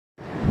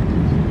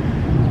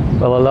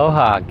Well,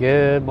 aloha,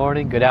 good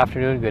morning, good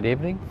afternoon, good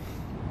evening,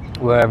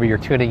 wherever you're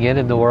tuning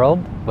in the world.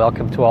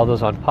 Welcome to all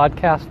those on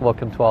podcast.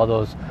 Welcome to all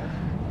those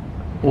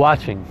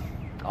watching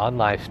on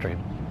live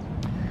stream.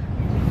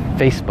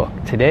 Facebook.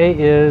 Today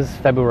is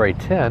February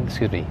 10,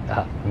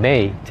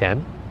 May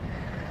 10.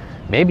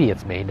 Maybe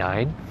it's May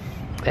 9.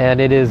 And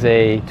it is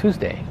a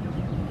Tuesday.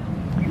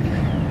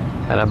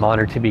 And I'm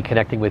honored to be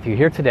connecting with you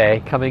here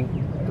today,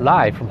 coming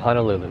live from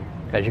Honolulu.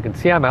 As you can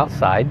see, I'm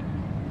outside.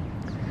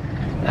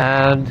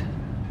 And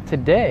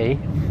today,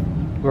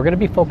 we're going to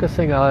be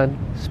focusing on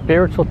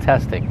spiritual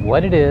testing,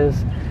 what it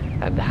is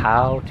and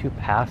how to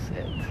pass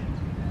it.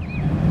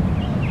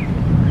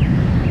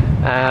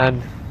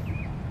 And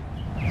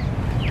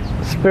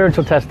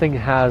spiritual testing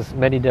has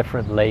many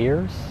different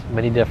layers,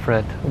 many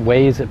different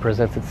ways it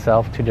presents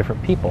itself to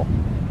different people.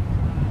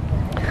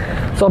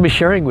 So I'll be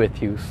sharing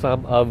with you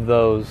some of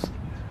those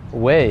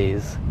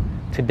ways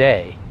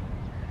today.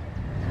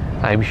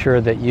 I'm sure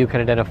that you can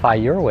identify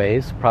your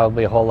ways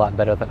probably a whole lot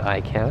better than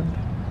I can.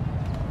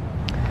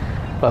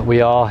 But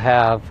we all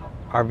have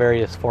our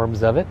various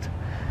forms of it.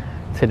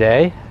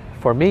 Today,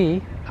 for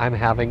me, I'm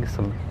having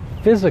some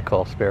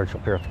physical spiritual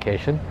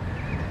purification.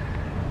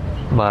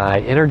 My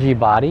energy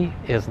body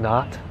is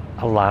not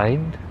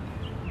aligned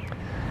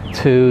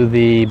to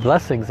the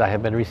blessings I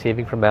have been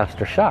receiving from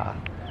Master Sha.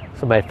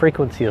 So my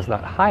frequency is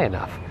not high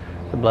enough.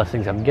 The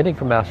blessings I'm getting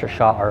from Master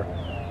Sha are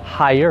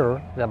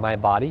higher than my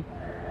body.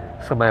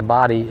 So my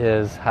body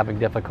is having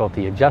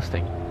difficulty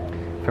adjusting.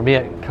 For me,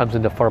 it comes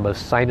in the form of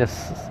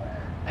sinus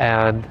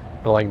and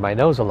blowing my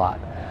nose a lot.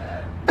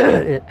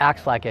 It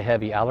acts like a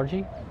heavy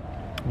allergy,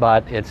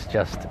 but it's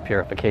just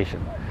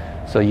purification.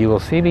 So you will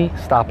see me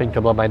stopping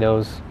to blow my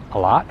nose a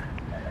lot,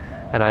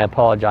 and I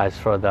apologize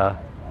for the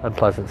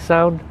unpleasant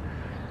sound.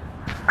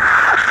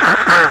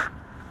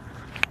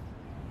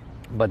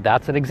 But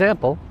that's an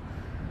example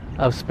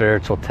of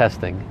spiritual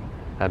testing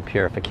and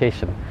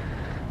purification.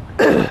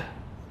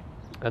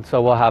 And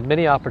so we'll have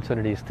many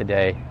opportunities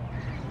today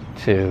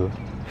to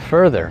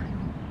further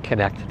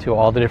connect to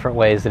all the different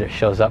ways that it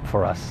shows up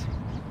for us.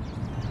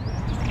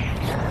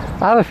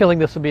 I have a feeling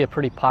this will be a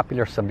pretty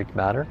popular subject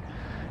matter,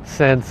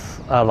 since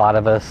a lot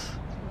of us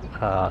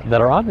that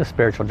are on the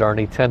spiritual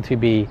journey tend to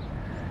be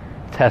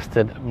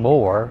tested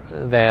more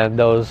than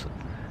those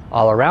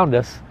all around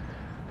us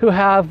who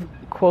have,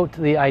 quote,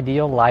 the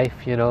ideal life.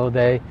 You know,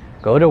 they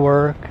go to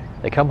work,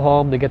 they come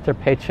home, they get their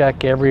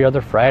paycheck every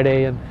other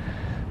Friday, and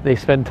they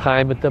spend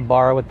time at the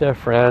bar with their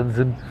friends,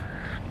 and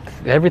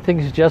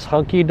everything's just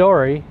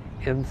hunky-dory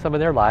in some of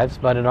their lives.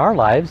 But in our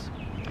lives,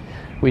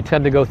 we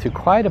tend to go through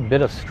quite a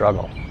bit of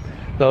struggle.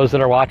 Those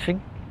that are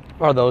watching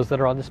are those that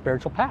are on the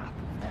spiritual path.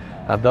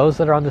 Those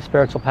that are on the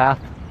spiritual path,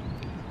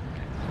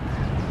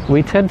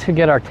 we tend to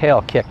get our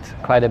tail kicked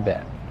quite a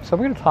bit. So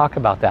we're going to talk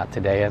about that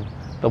today, and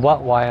the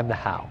what, why, and the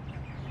how.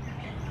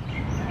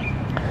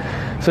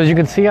 So as you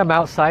can see, I'm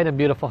outside in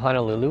beautiful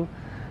Honolulu.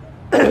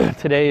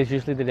 Today is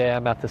usually the day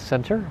I'm at the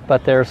center,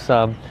 but there's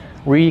some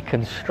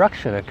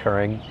reconstruction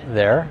occurring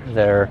there.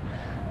 They're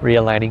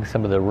realigning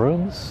some of the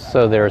rooms,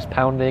 so there's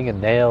pounding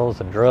and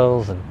nails and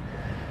drills, and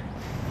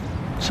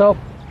so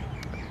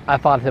I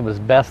thought it was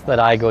best that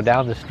I go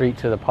down the street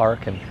to the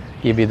park and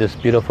give you this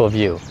beautiful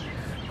view.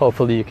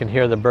 Hopefully you can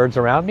hear the birds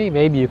around me.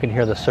 Maybe you can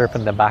hear the surf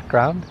in the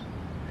background.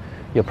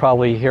 You'll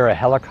probably hear a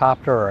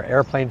helicopter or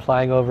airplane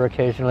flying over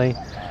occasionally.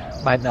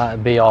 Might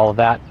not be all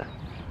that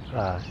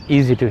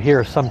easy to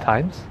hear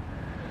sometimes.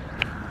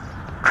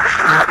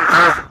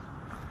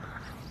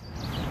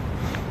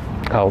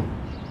 I'll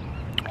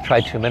try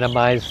to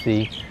minimize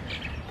the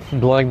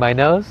blowing my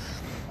nose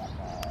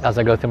as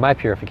I go through my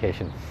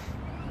purification.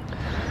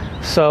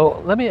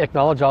 So let me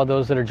acknowledge all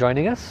those that are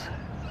joining us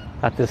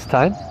at this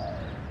time.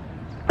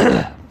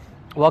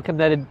 Welcome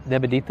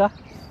Nebedita.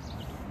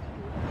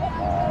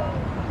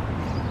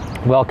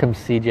 Welcome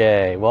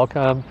CJ.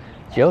 Welcome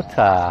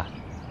Jota.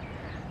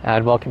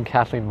 And welcome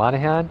Kathleen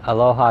Monahan.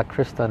 Aloha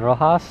Kristen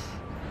Rojas.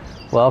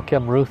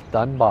 Welcome Ruth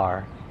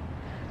Dunbar.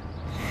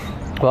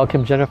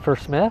 Welcome Jennifer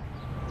Smith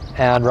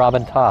and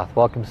Robin Toth.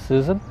 Welcome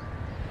Susan.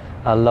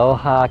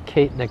 Aloha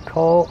Kate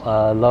Nicole.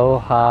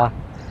 Aloha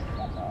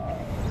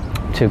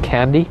to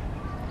Candy.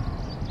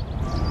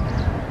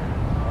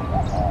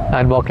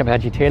 And welcome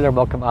Angie Taylor.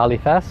 Welcome Ali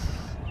Fess.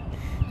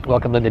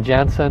 Welcome Linda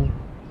Jansen.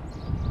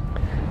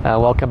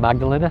 Welcome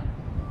Magdalena.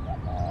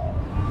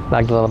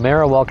 Magdalena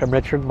Mera. Welcome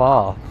Richard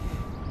Mall.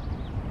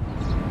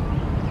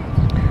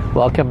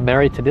 Welcome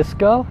Mary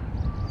Tedisco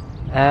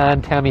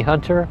and Tammy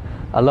Hunter.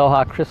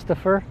 Aloha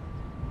Christopher.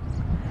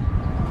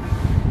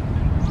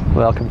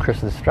 Welcome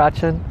Kristen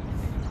Strachan.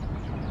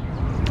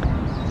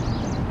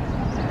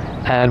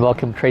 And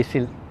welcome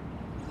Tracy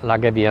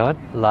Lagavian.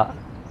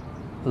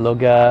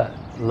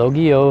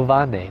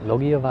 Logiovane.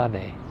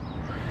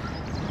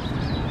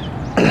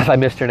 If I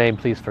missed your name,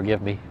 please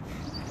forgive me.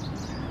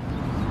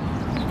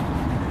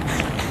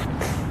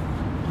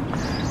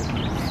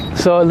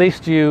 So at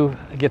least you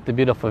get the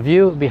beautiful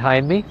view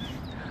behind me.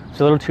 It's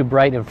a little too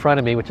bright in front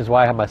of me, which is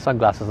why I have my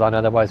sunglasses on.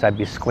 Otherwise I'd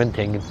be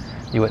squinting and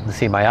you wouldn't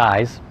see my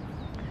eyes.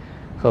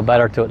 So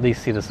better to at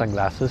least see the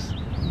sunglasses.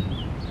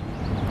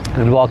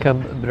 And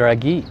welcome,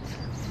 Bragit.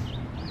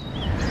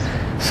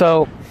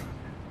 So,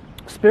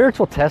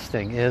 spiritual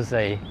testing is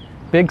a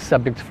big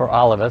subject for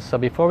all of us. So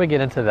before we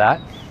get into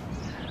that,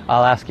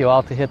 I'll ask you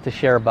all to hit the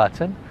share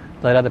button.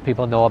 Let other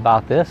people know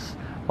about this.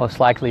 Most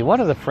likely one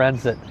of the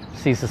friends that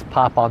sees this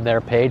pop on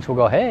their page will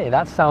go, hey,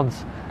 that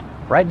sounds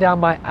right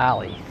down my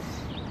alley.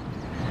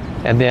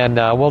 And then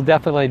we'll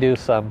definitely do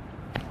some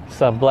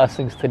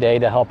blessings today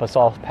to help us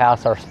all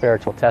pass our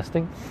spiritual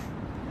testing.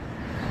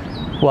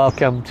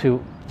 Welcome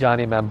to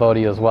Johnny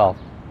Mambodi as well.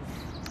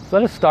 So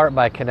let us start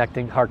by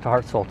connecting heart to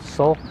heart, soul to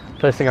soul,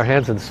 placing our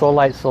hands in soul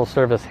light, soul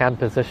service hand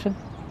position.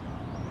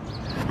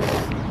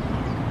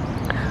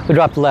 We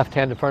drop the left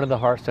hand in front of the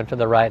heart center,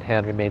 the right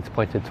hand remains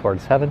pointed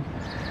towards heaven.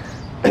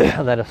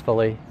 Let us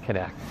fully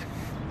connect.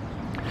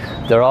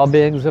 They're all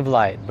beings of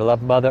light,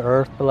 beloved Mother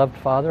Earth, beloved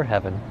Father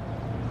Heaven,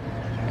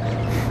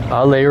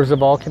 all layers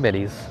of all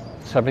committees,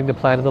 serving the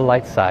planet of the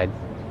light side.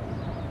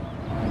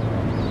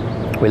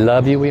 We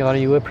love you, we honor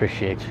you,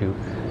 appreciate you,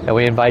 and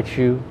we invite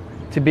you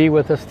to be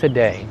with us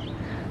today,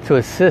 to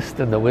assist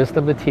in the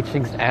wisdom, the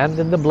teachings, and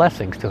in the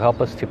blessings to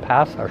help us to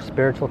pass our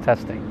spiritual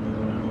testing.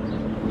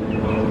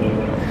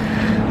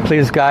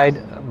 Please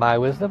guide my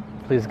wisdom,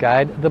 please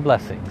guide the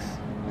blessings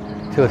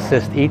to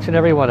assist each and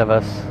every one of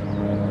us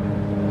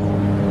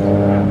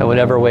in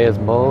whatever way is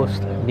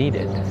most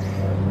needed.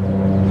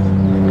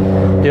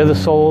 Dear the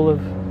soul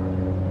of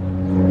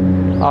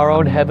our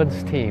own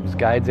heavens teams,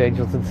 guides,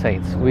 angels, and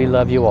saints, we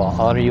love you all,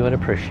 honor you, and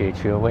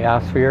appreciate you, and we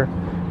ask for your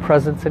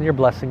presence and your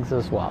blessings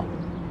as well.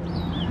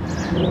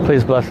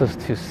 Please bless us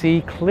to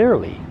see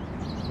clearly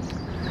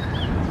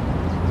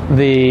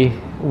the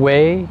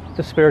way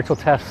the spiritual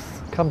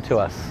tests come to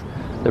us,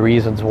 the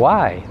reasons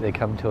why they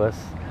come to us,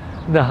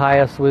 and the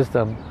highest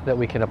wisdom that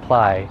we can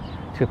apply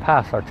to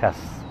pass our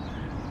tests,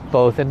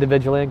 both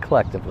individually and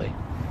collectively.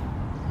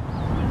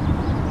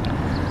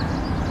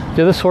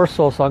 To the Source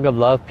Soul Song of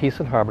love, peace,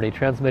 and harmony,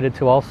 transmitted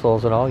to all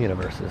souls in all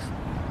universes.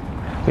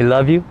 We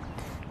love you,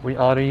 we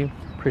honor you,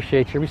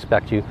 appreciate you,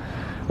 respect you.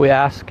 We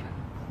ask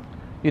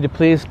you to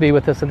please be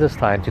with us at this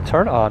time, to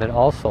turn on in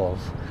all souls.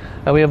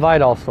 And we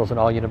invite all souls in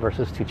all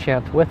universes to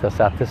chant with us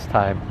at this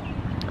time,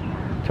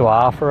 to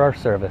offer our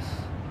service.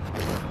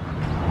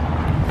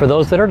 For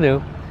those that are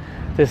new,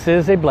 this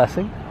is a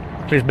blessing.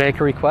 Please make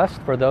a request.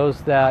 For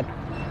those that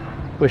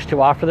wish to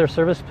offer their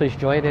service, please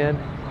join in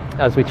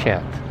as we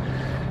chant.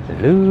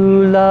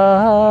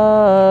 Lula,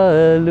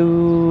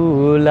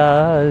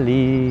 lula,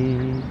 li.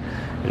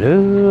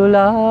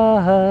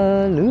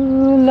 Lula,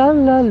 lula,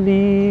 la,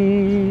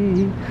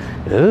 li.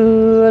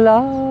 Lula,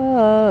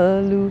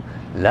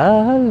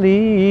 lula,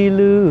 li,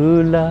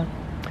 lula.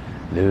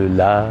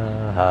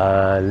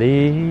 Lula,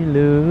 li,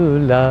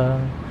 lula.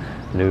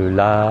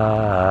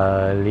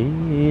 Lula,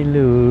 li,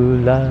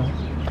 lula.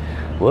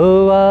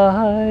 Wo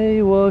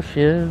ai, wo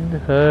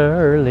shin,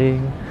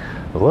 herling.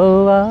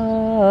 Wo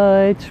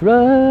ai,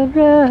 tren,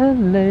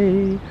 ren,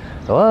 lei.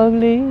 Wang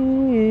li,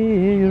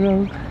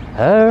 rong,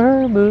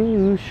 her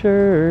mu,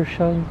 shi,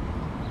 shang.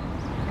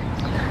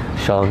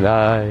 Shang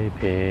ai,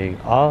 ping,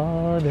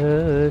 an,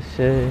 he,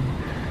 she.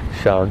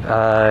 Shang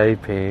ai,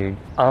 ping,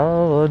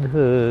 an,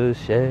 he,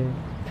 she.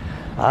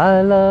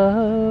 I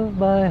love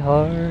my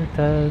heart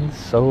and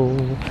soul.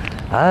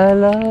 I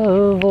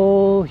love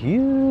all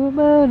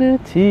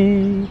humanity.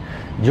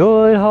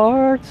 Join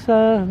hearts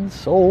and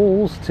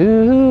souls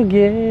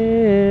together.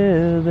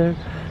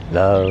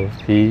 Love,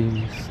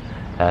 peace,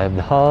 and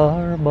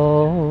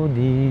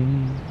harmony.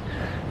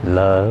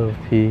 Love,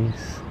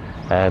 peace,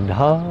 and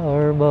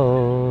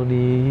harmony.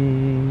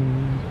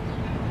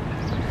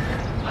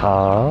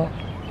 Ha,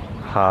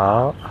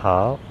 ha,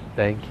 ha.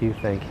 Thank you,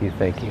 thank you,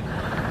 thank you.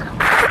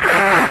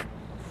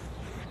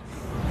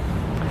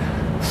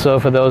 So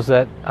for those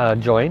that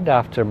joined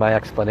after my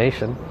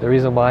explanation, the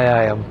reason why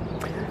I am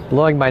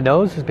blowing my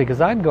nose is because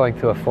I'm going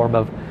through a form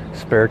of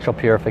spiritual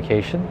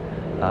purification,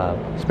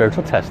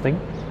 spiritual testing.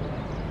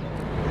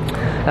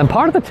 And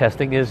part of the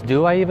testing is,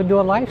 do I even do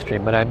a live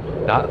stream? But I'm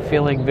not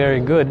feeling very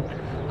good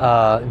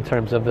in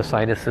terms of the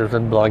sinuses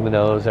and blowing the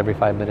nose every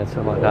 5 minutes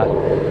and whatnot.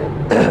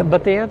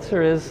 But the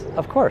answer is,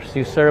 of course,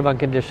 you serve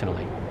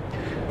unconditionally.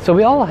 So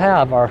we all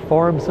have our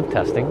forms of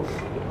testing.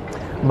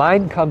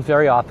 Mine comes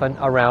very often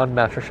around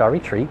Master Sha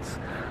retreats.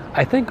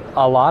 I think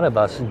a lot of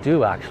us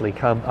do actually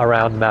come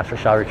around Master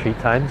Sha retreat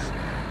times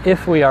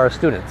if we are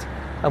students.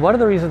 And one of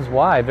the reasons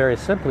why, very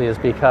simply, is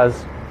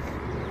because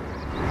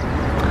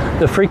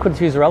the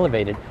frequencies are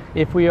elevated.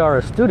 If we are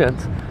a student,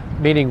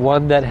 meaning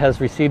one that has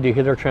received a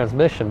healer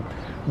transmission,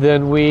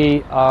 then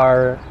we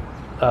are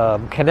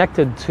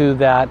connected to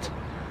that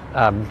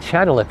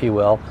channel, if you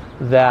will,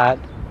 that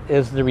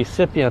is the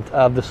recipient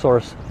of the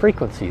source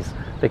frequencies,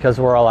 because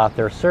we're all out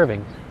there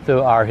serving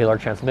through our healer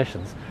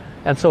transmissions.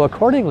 And so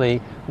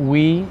accordingly,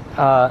 we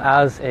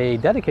as a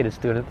dedicated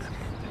student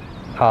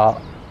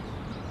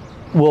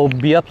will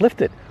be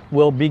uplifted,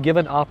 will be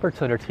given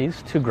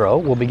opportunities to grow,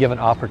 will be given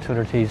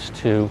opportunities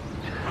to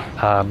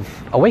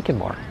awaken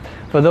more.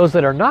 For those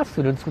that are not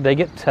students, they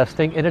get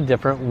testing in a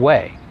different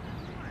way.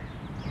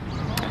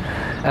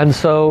 And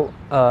so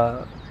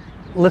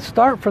let's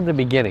start from the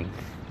beginning.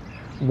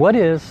 What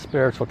is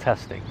spiritual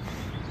testing?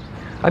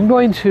 I'm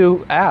going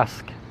to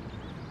ask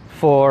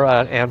for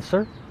an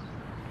answer,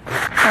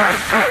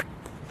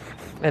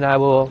 and I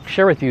will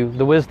share with you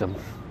the wisdom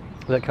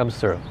that comes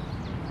through.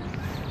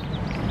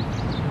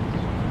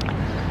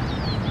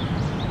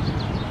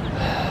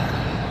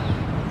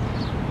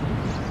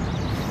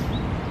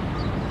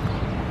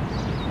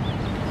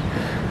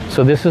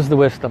 So this is the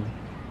wisdom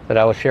that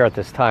I will share at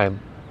this time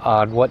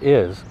on what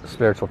is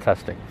spiritual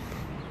testing.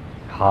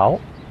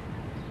 How?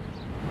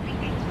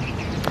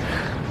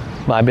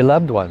 My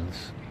beloved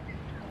ones,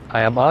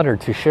 I am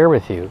honored to share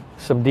with you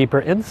some deeper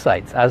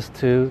insights as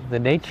to the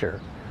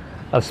nature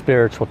of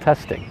spiritual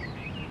testing.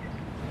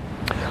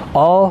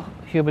 All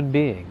human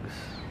beings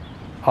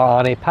are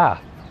on a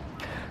path.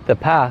 The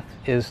path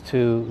is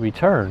to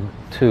return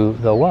to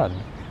the One.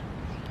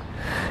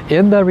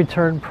 In the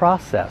return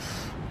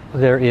process,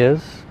 there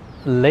is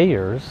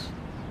layers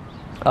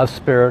of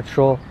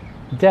spiritual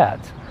debt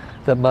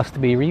that must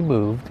be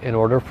removed in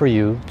order for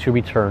you to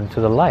return to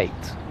the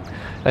light,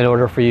 in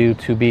order for you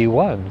to be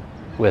one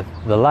with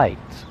the light.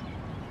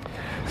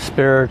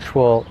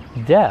 Spiritual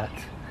debt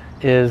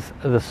is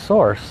the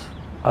source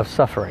of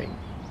suffering.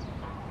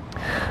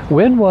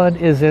 When one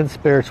is in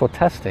spiritual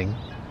testing,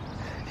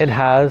 it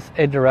has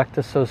a direct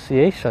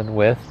association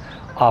with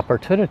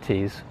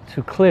opportunities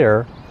to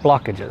clear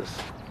blockages.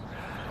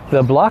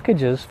 The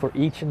blockages for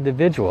each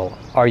individual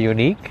are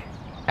unique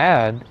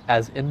and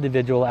as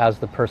individual as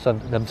the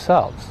person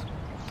themselves.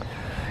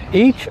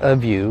 Each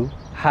of you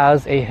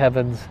has a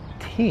heavens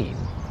team.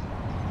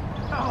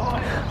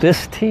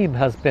 This team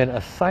has been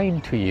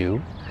assigned to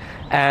you,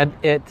 and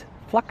it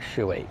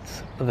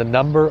fluctuates. The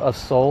number of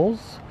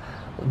souls,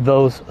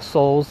 those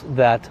souls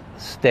that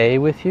stay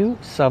with you,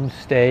 some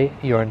stay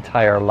your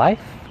entire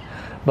life,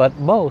 but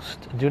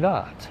most do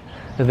not.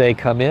 They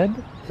come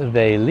in,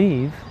 they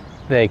leave,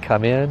 they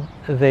come in,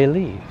 they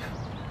leave.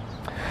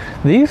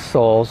 These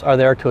souls are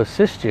there to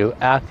assist you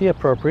at the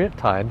appropriate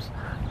times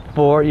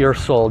for your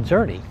soul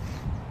journey.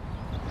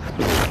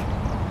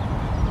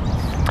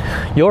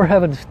 Your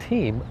heavens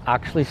team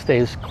actually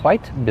stays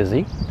quite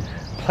busy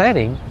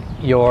planning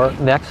your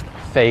next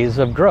phase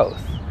of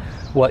growth.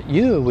 What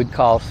you would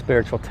call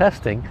spiritual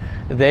testing,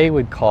 they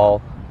would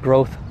call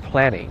growth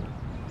planning.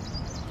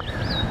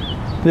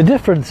 The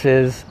difference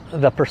is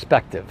the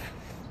perspective.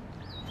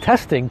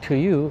 Testing to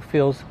you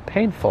feels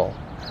painful.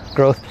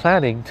 Growth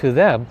planning to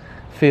them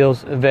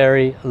feels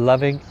very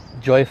loving,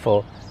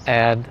 joyful,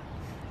 and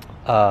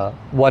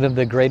one of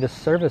the greatest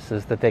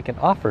services that they can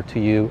offer to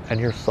you and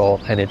your soul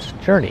and its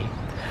journey.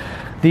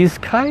 These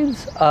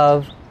kinds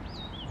of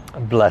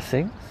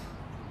blessings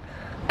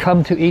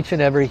come to each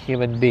and every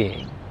human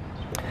being.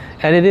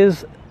 And it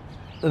is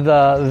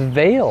the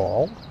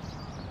veil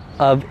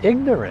of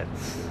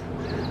ignorance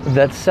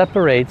that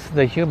separates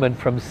the human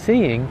from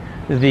seeing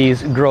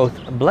these growth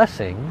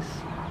blessings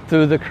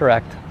through the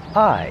correct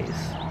eyes.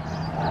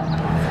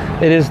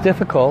 It is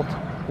difficult,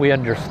 we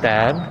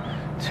understand,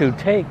 to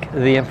take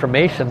the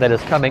information that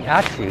is coming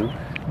at you,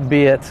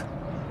 be it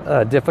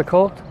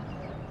difficult,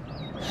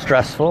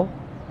 stressful,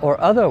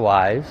 or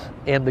otherwise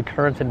in the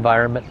current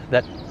environment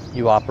that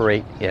you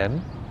operate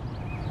in.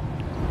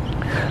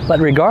 But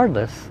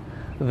regardless,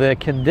 the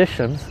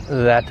conditions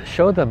that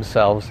show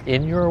themselves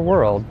in your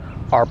world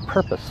are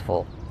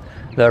purposeful.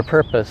 Their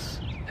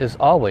purpose is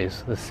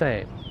always the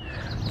same: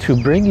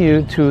 to bring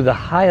you to the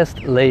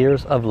highest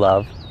layers of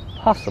love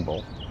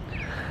possible.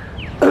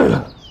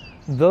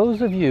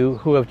 Those of you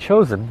who have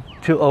chosen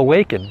to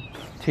awaken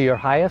to your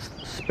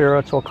highest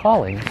spiritual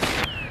calling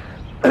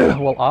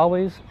will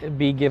always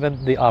be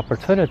given the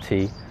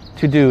opportunity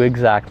to do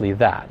exactly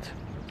that.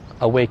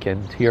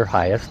 Awaken to your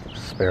highest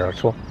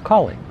spiritual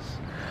callings.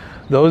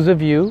 Those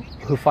of you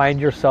who find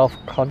yourself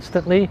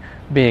constantly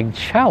being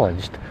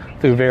challenged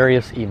through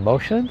various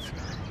emotions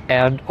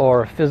and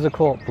or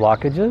physical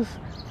blockages,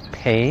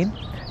 pain,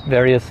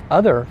 various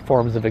other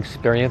forms of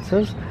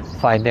experiences,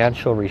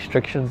 financial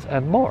restrictions,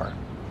 and more.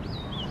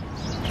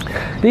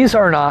 These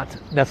are not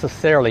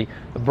necessarily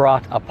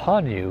brought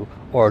upon you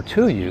or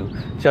to you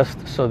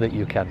just so that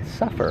you can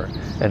suffer.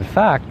 In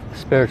fact,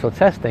 spiritual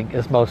testing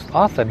is most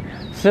often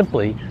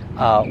simply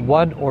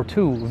one or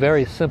two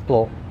very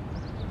simple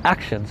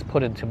actions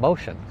put into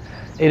motion.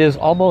 It is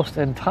almost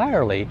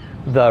entirely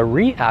the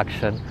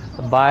reaction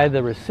by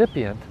the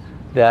recipient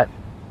that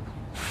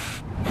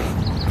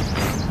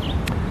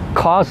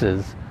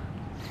causes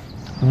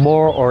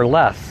more or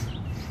less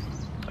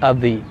of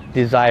the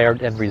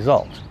desired end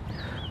result.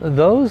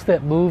 Those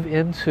that move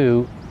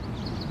into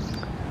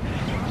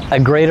a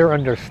greater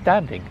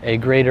understanding, a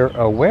greater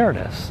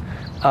awareness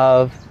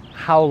of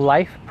how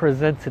life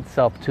presents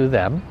itself to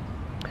them,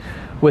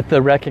 with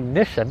the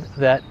recognition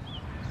that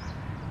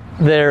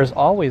there's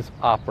always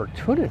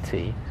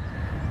opportunity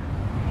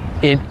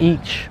in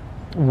each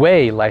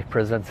way life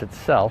presents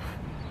itself,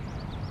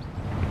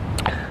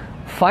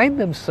 find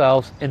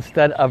themselves,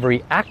 instead of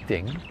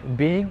reacting,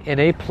 being in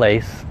a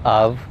place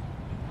of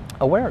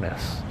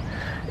awareness.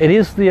 It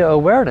is the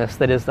awareness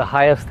that is the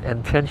highest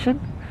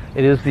intention.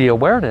 It is the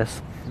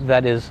awareness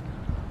that is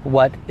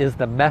what is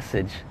the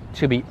message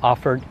to be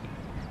offered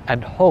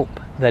and hope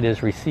that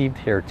is received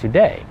here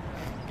today.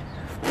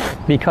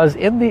 Because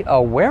in the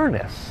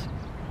awareness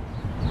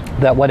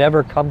that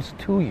whatever comes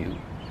to you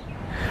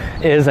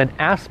is an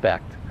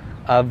aspect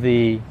of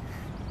the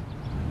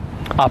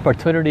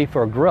opportunity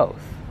for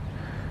growth,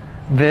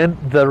 then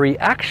the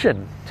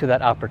reaction to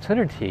that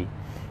opportunity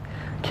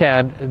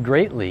can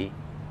greatly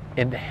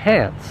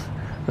enhance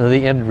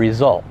the end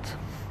result.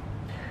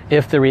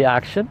 If the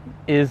reaction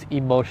is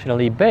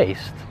emotionally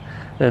based,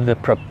 then the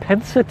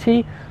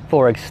propensity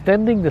for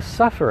extending the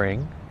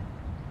suffering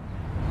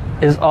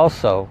is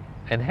also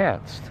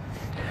enhanced.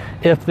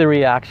 If the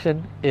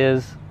reaction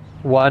is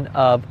one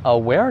of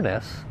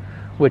awareness,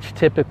 which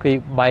typically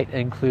might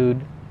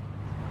include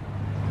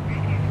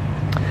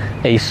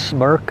a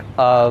smirk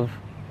of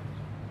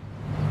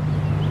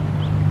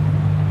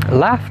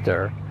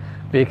laughter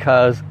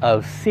because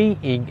of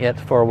seeing it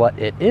for what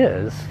it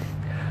is,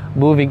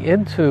 moving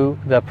into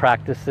the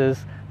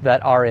practices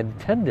that are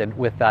intended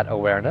with that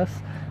awareness,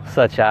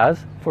 such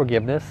as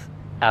forgiveness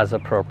as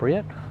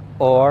appropriate,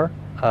 or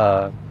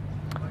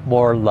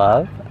more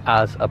love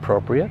as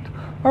appropriate,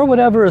 or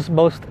whatever is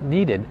most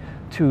needed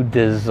to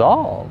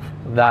dissolve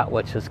that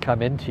which has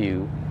come into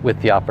you with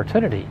the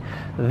opportunity.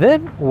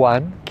 Then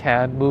one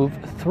can move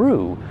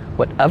through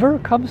whatever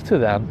comes to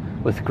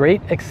them with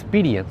great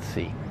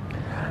expediency.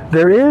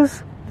 There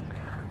is,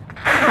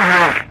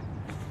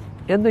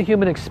 in the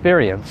human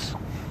experience,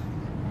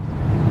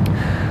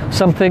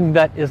 something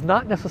that is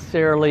not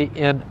necessarily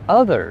in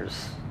other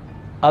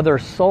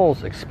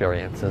souls'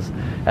 experiences,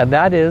 and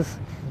that is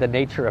the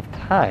nature of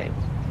time.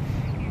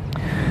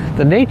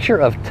 The nature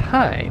of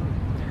time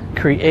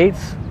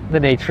creates the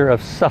nature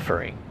of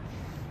suffering.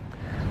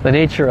 The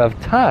nature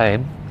of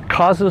time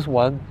causes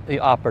one the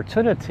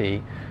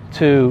opportunity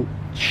to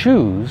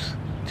choose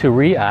to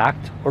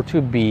react or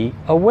to be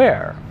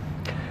aware.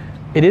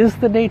 It is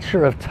the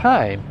nature of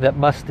time that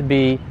must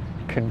be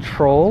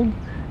controlled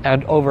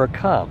and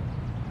overcome.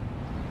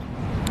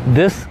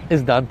 This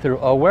is done through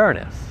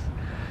awareness.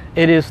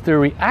 It is through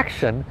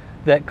reaction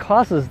that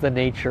causes the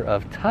nature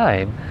of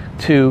time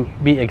to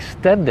be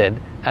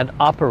extended and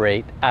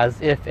operate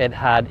as if it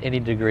had any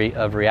degree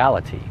of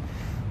reality.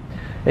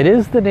 It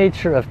is the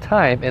nature of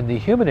time in the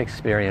human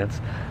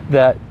experience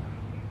that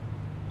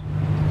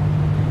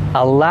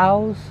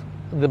allows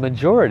the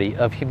majority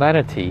of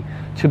humanity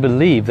to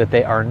believe that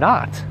they are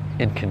not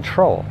in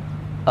control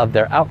of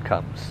their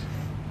outcomes.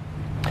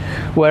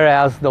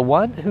 Whereas the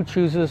one who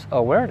chooses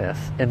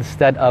awareness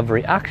instead of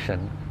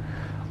reaction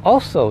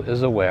also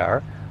is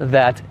aware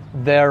that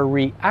their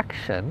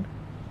reaction,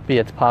 be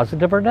it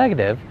positive or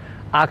negative,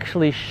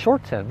 actually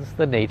shortens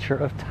the nature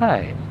of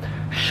time,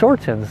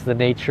 shortens the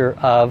nature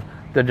of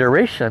the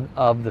duration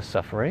of the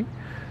suffering,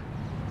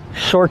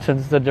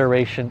 shortens the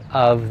duration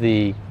of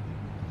the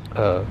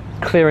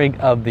clearing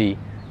of the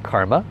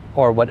karma,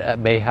 or what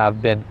may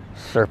have been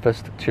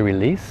surfaced to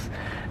release,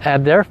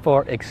 and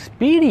therefore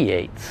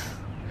expedites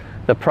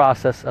the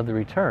process of the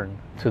return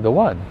to the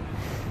one.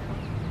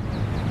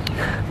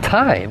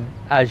 Time,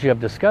 as you have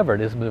discovered,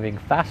 is moving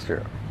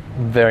faster,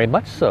 very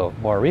much so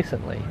more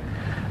recently.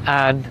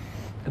 And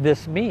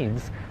this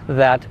means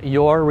that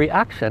your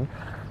reaction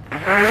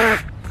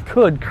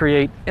could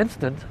create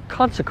instant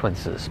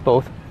consequences,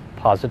 both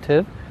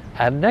positive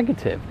and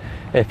negative.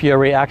 If your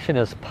reaction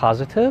is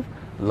positive,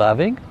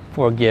 loving,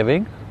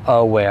 forgiving,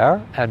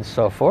 aware, and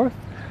so forth,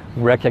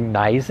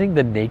 recognizing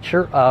the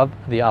nature of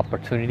the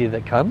opportunity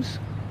that comes,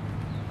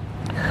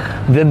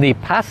 then the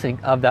passing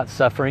of that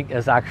suffering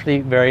is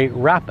actually very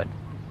rapid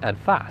and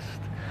fast.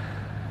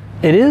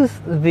 It is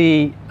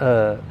the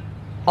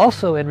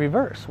also in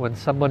reverse. When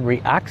someone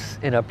reacts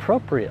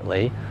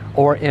inappropriately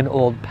or in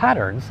old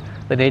patterns,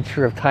 the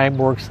nature of time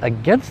works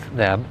against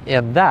them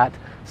in that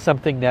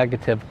something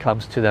negative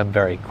comes to them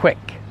very quick.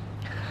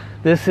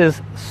 This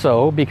is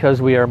so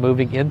because we are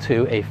moving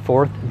into a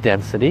fourth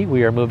density.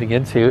 We are moving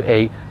into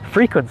a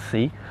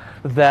frequency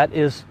that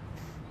is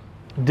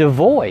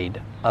devoid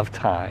of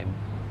time.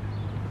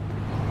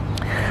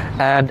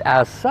 And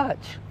as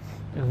such,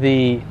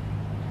 the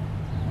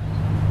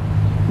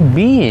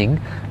being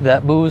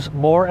that moves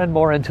more and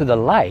more into the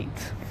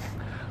light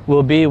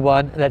will be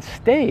one that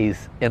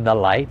stays in the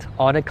light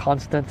on a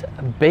constant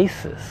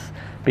basis,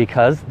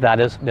 because that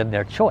has been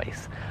their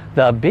choice.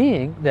 The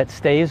being that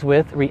stays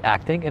with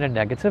reacting in a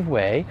negative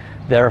way,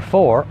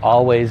 therefore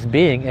always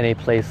being in a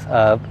place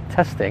of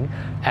testing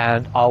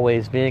and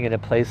always being in a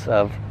place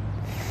of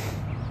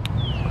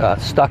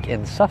stuck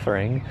in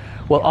suffering,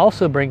 will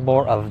also bring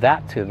more of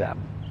that to them.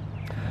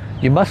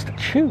 You must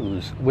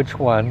choose which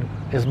one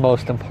is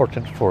most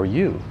important for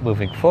you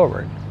moving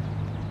forward.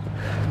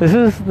 This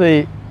is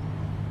the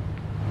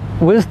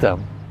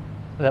wisdom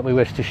that we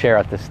wish to share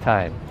at this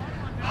time.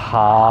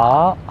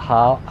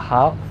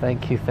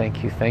 Thank you,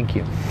 thank you, thank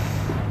you.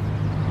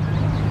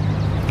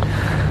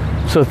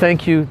 So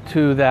thank you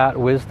to that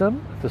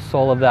wisdom, the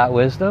soul of that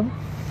wisdom.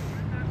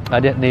 I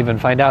didn't even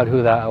find out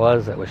who that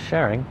was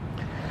sharing,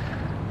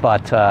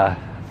 but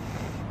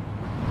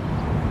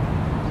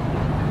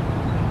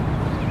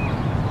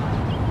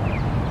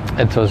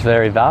And so it's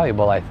very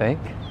valuable, I think.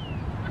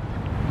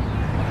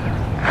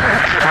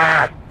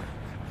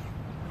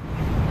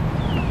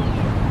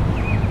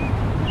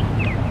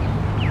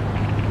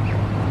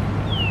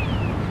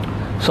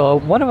 So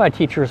one of my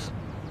teachers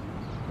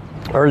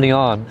early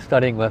on,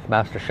 studying with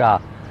Master Sha,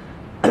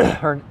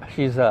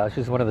 she's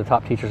one of the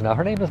top teachers now.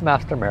 Her name is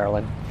Master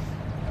Marilyn.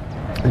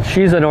 And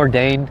she's an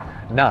ordained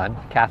nun,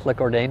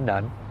 Catholic ordained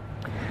nun.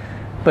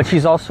 But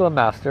she's also a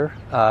master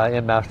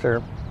in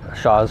Master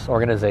Sha's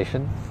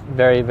organization.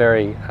 Very,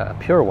 very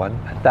pure one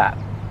at that.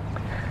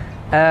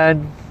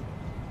 And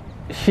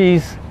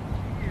she's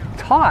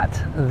taught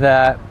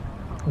that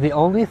the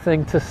only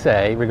thing to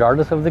say,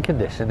 regardless of the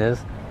condition, is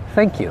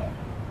thank you.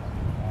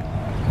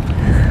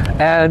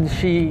 And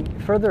she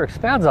further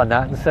expands on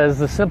that and says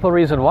the simple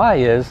reason why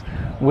is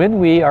when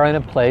we are in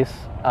a place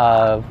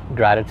of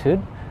gratitude,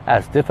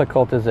 as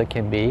difficult as it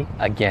can be,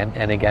 again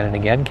and again and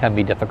again can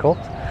be difficult,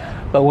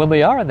 but when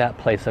we are in that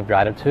place of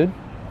gratitude,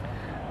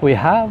 we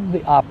have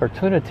the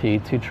opportunity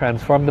to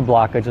transform the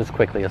blockage as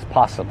quickly as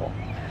possible.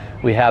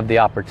 We have the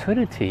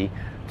opportunity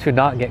to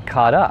not get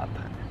caught up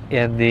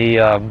in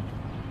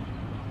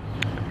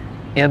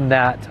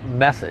that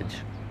message.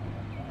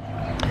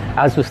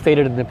 As was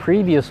stated in the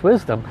previous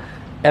wisdom,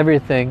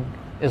 everything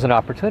is an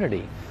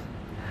opportunity.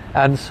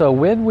 And so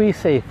when we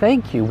say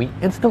thank you, we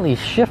instantly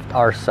shift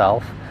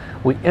ourselves.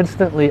 We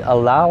instantly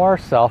allow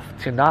ourselves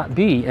to not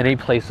be in a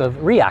place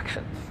of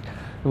reaction.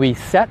 We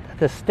set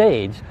the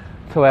stage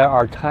to where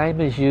our time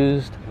is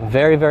used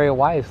very, very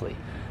wisely,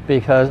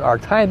 because our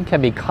time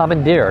can be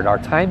commandeered. Our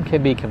time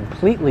can be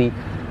completely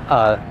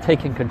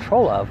taken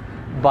control of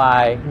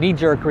by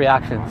knee-jerk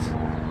reactions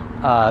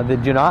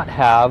that do not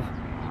have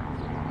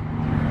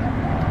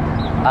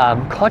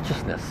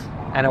consciousness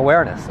and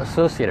awareness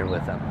associated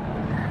with them.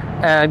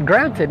 And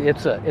granted,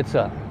 it's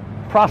a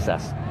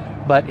process,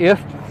 but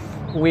if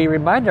we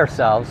remind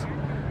ourselves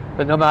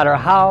that no matter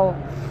how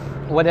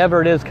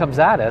whatever it is comes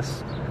at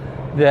us,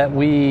 that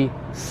we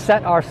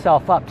set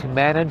ourselves up to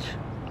manage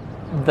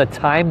the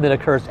time that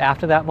occurs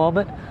after that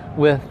moment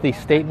with the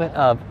statement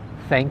of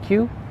thank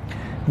you,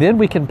 then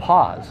we can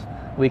pause.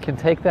 We can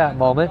take that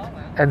moment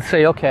and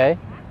say, okay,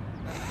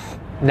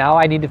 now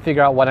I need to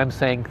figure out what I'm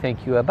saying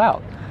thank you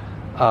about.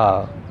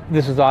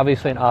 This is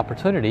obviously an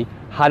opportunity.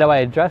 How do I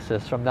address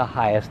this from the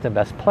highest and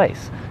best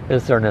place?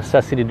 Is there a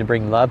necessity to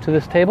bring love to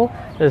this table?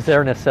 Is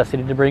there a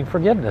necessity to bring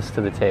forgiveness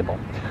to the table?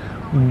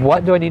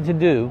 What do I need to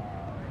do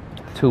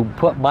to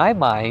put my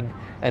mind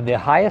in the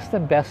highest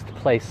and best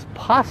place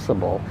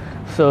possible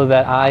so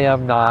that I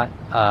am not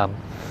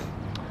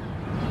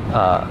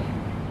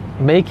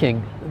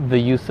making the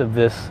use of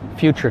this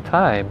future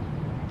time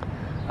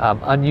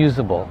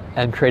unusable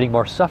and creating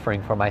more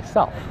suffering for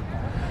myself?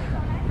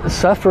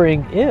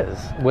 Suffering is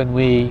when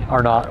we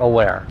are not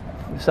aware.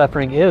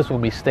 Suffering is when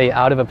we stay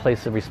out of a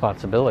place of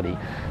responsibility.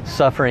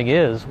 Suffering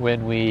is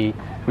when we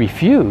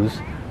refuse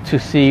to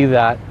see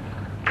that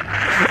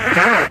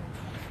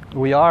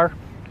we are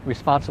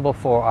responsible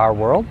for our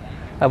world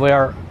and we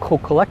are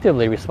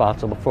collectively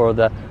responsible for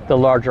the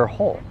larger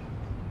whole.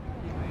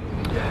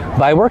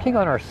 By working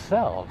on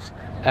ourselves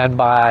and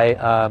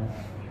by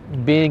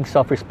being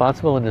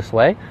self-responsible in this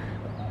way,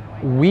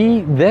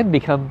 we then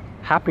become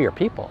happier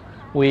people.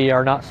 We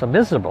are not so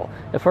miserable.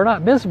 If we're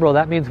not miserable,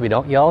 that means we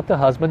don't yell at the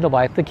husband, the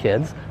wife, the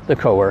kids, the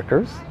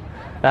co-workers.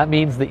 That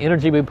means the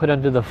energy we put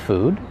into the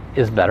food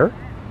is better.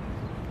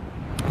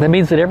 That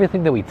means that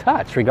everything that we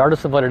touch,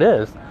 regardless of what it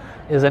is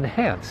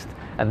enhanced.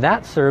 And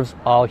that serves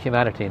all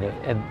humanity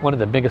in one of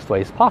the biggest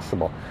ways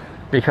possible.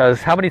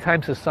 Because how many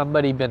times has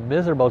somebody been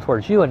miserable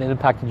towards you and it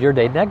impacted your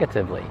day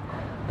negatively?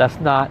 That's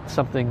not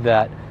something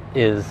that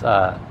is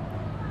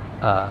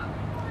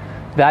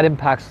that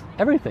impacts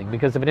everything,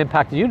 because if it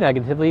impacted you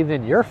negatively,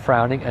 then you're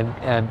frowning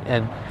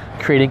and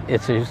creating,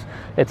 it's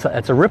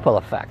a ripple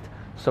effect.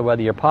 So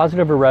whether you're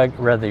positive or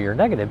whether you're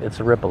negative,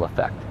 it's a ripple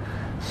effect.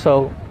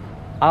 So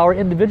our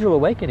individual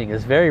awakening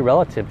is very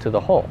relative to the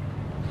whole.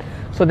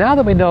 So now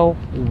that we know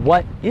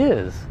what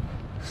is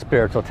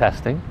spiritual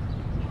testing,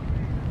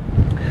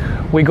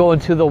 we go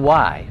into the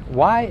why.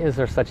 Why is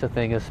there such a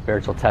thing as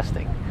spiritual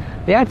testing?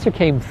 The answer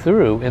came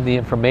through in the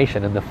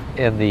information,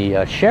 in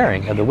the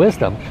sharing of the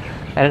wisdom,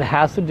 and it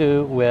has to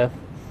do with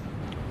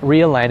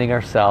realigning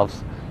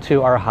ourselves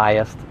to our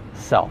highest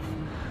self.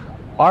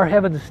 Our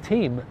Heavens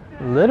team,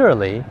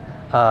 literally,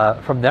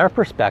 from their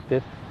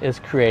perspective, is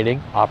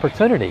creating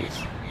opportunities.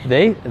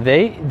 They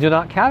do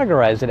not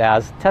categorize it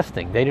as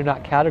testing. They do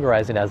not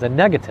categorize it as a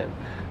negative.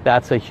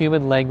 That's a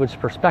human language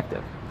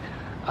perspective.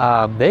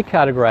 They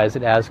categorize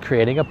it as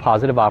creating a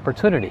positive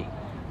opportunity.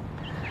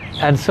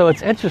 And so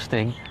it's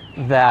interesting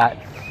that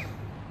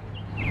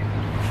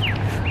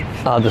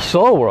the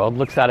soul world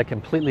looks at it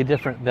completely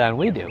different than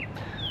we do.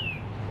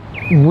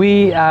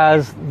 We,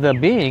 as the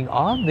being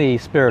on the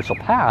spiritual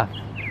path,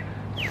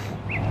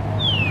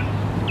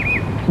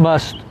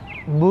 must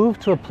move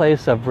to a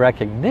place of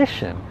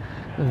recognition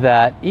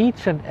that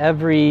each and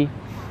every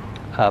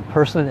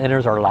person that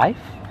enters our life,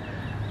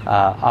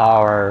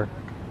 our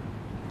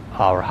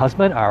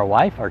husband, our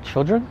wife, our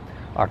children,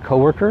 our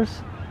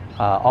co-workers,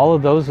 all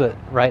of those that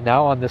right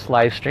now on this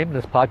live stream,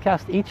 this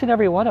podcast, each and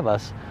every one of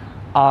us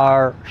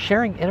are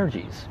sharing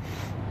energies,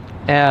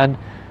 and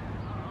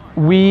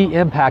we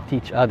impact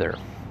each other.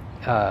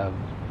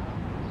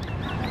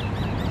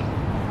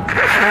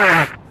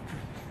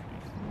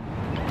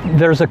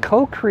 There's a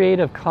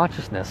co-creative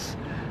consciousness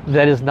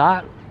that is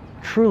not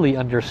truly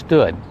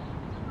understood.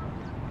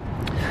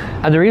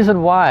 And the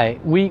reason why,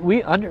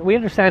 we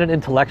understand it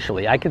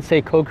intellectually. I can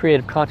say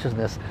co-creative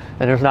consciousness,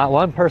 and there's not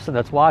one person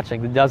that's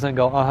watching that doesn't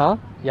go,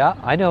 yeah,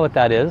 I know what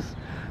that is.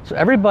 So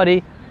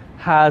everybody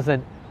has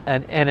an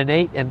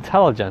innate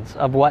intelligence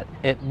of what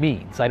it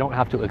means. I don't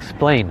have to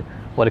explain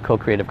what a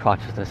co-creative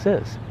consciousness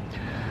is.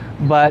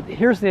 But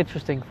here's the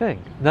interesting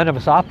thing. None of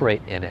us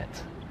operate in it,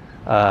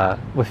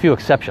 with few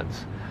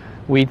exceptions.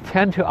 We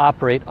tend to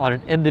operate on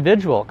an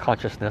individual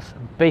consciousness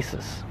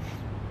basis.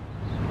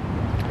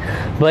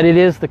 But it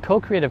is the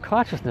co-creative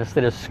consciousness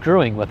that is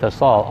screwing with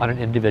us all on an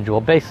individual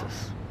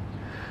basis.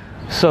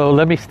 So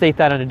let me state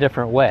that in a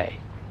different way.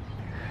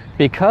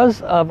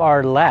 Because of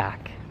our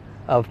lack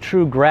of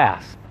true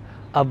grasp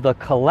of the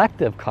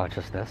collective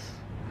consciousness,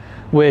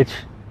 which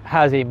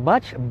has a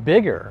much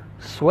bigger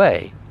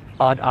sway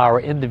on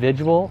our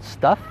individual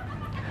stuff,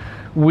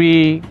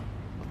 we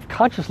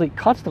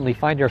constantly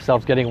find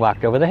ourselves getting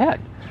whacked over the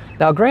head.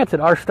 Now granted,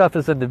 our stuff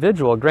is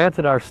individual,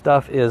 granted our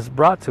stuff is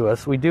brought to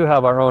us, we do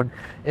have our own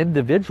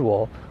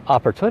individual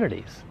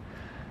opportunities,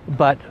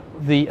 but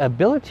the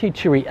ability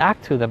to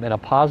react to them in a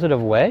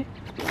positive way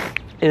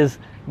is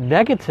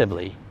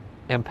negatively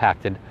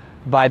impacted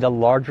by the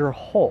larger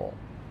whole.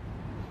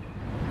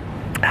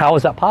 How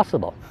is that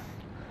possible?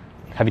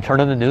 Have you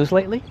turned on the news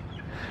lately?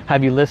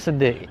 Have you listened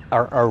to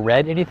or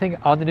read anything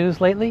on the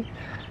news lately?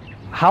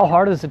 How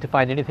hard is it to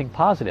find anything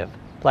positive?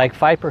 Like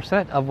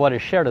 5% of what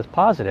is shared is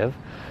positive,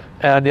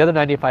 and the other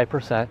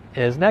 95%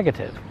 is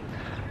negative.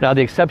 Now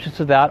the exceptions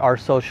to that are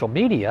social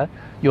media.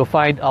 You'll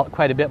find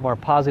quite a bit more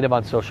positive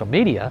on social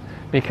media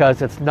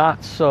because it's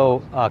not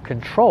so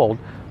controlled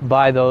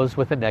by those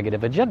with a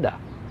negative agenda.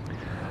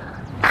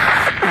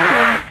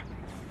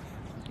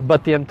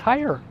 But the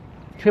entire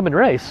human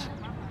race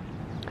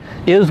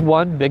is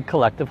one big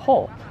collective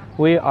whole.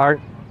 We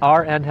are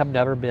and have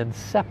never been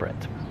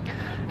separate.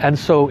 And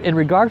so in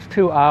regards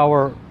to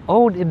our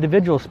own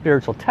individual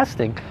spiritual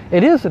testing,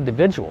 it is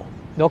individual,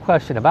 no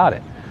question about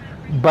it.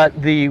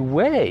 But the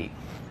way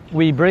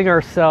we bring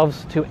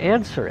ourselves to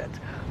answer it,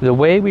 the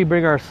way we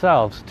bring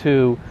ourselves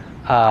to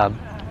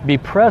be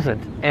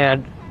present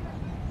and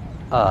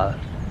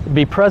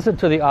be present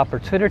to the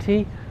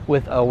opportunity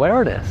with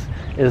awareness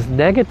is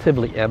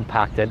negatively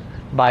impacted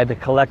by the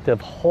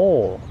collective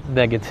whole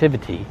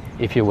negativity,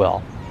 if you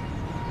will.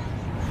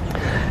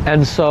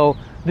 And so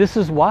this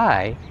is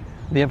why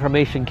the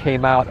information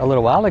came out a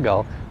little while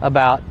ago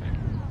about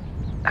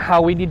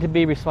how we need to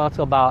be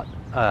responsible about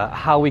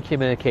how we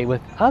communicate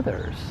with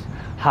others,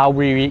 how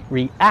we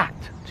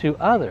react to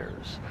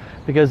others,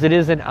 because it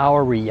is in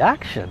our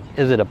reaction.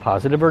 Is it a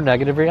positive or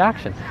negative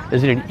reaction?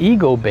 Is it an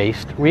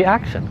ego-based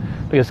reaction?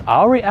 Because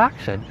our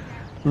reaction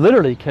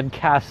literally can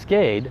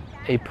cascade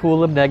a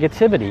pool of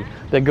negativity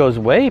that goes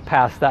way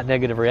past that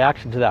negative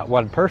reaction to that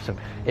one person.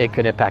 It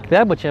could impact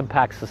them, which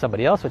impacts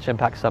somebody else, which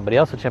impacts somebody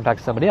else, which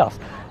impacts somebody else.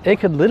 It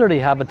could literally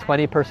have a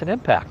 20%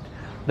 impact.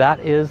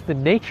 That is the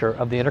nature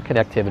of the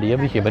interconnectivity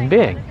of the human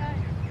being.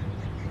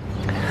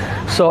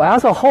 So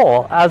as a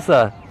whole, as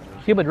a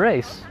human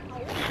race,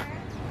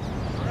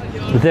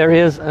 there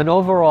is an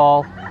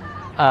overall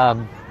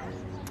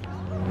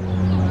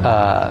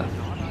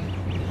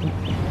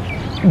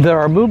there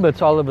are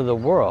movements all over the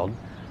world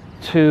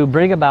to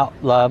bring about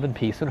love and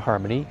peace and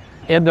harmony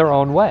in their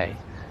own way.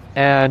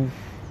 And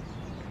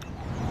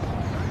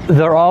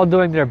they're all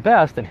doing their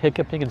best and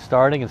hiccuping and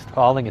starting and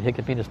stalling and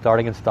hiccuping and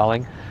starting and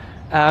stalling.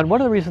 And one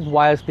of the reasons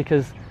why is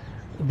because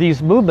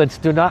these movements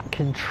do not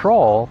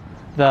control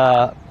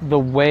the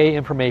way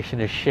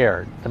information is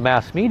shared. The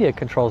mass media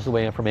controls the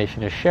way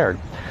information is shared.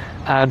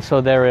 And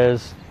so there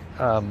is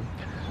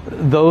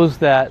those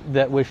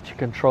that wish to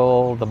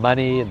control the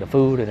money and the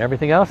food and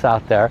everything else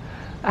out there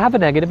have a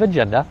negative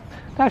agenda.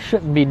 That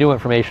shouldn't be new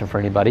information for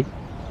anybody.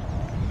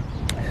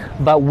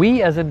 But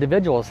we as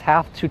individuals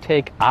have to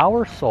take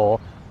our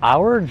soul,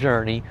 our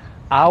journey,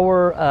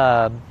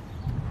 our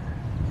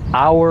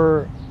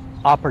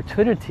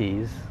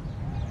opportunities,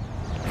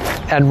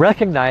 and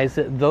recognize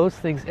that those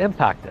things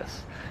impact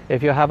us.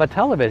 If you have a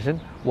television,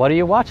 what are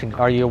you watching?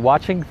 Are you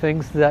watching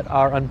things that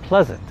are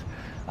unpleasant?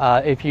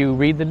 If you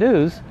read the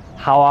news,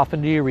 how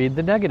often do you read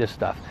the negative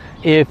stuff?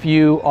 If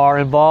you are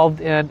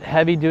involved in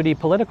heavy-duty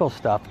political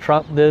stuff,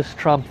 Trump this,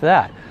 Trump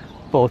that,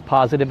 both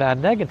positive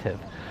and negative.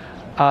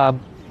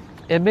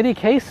 In many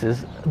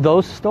cases,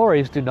 those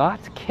stories do not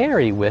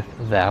carry with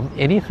them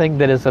anything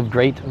that is of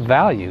great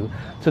value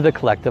to the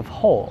collective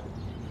whole.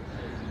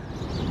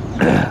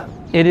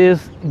 It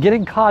is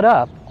getting caught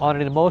up on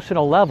an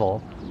emotional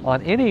level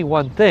on any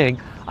one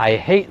thing, I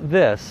hate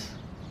this,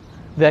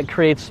 that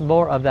creates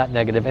more of that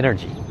negative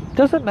energy.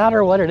 Doesn't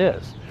matter what it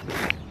is.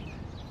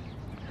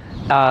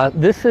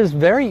 This is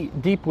very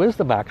deep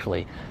wisdom,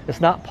 actually.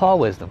 It's not Paul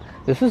wisdom.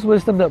 This is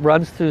wisdom that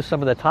runs through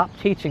some of the top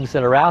teachings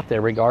that are out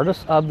there,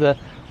 regardless of the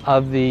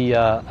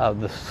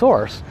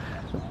source.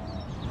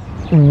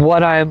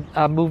 What I'm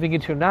moving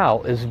into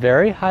now is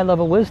very high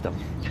level wisdom,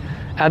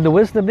 and the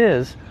wisdom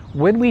is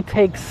when we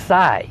take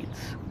sides,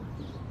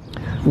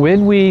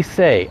 when we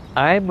say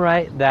I'm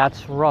right,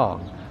 that's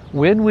wrong,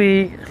 when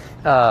we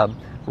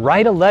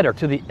write a letter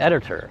to the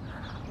editor,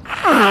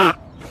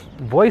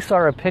 voice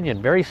our opinion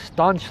very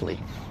staunchly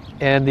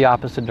in the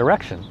opposite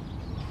direction.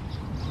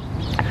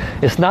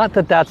 It's not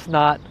that that's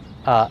not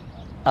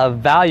a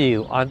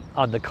value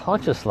on the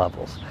conscious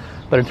levels,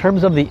 but in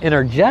terms of the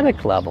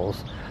energetic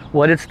levels,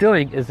 what it's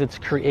doing is it's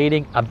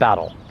creating a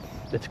battle.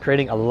 It's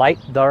creating a light,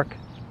 dark,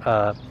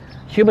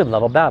 human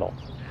level battle.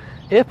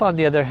 If, on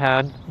the other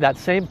hand, that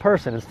same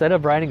person, instead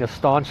of writing a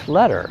staunch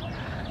letter,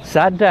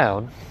 sat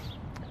down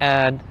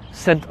and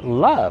sent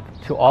love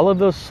to all of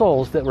those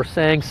souls that were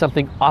saying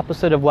something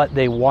opposite of what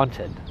they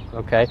wanted,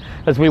 okay?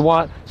 As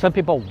some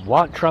people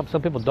want Trump,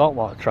 some people don't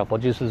want Trump. I'll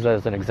use this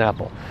as an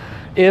example.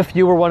 If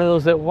you were one of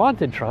those that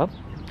wanted Trump,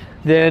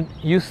 then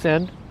you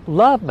send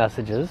love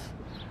messages,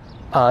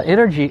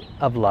 energy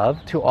of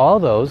love to all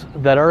those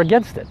that are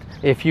against it.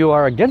 If you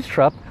are against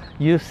Trump,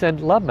 you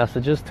send love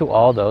messages to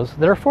all those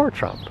that are for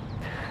Trump.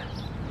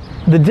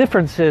 The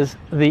difference is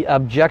the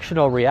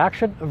objectional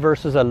reaction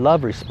versus a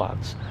love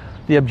response.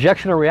 The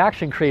objectional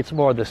reaction creates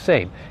more of the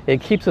same.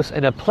 It keeps us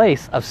in a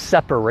place of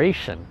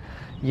separation.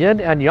 Yin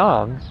and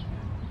yang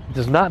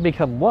does not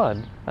become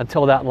one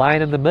until that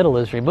line in the middle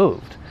is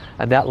removed.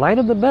 And that line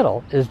in the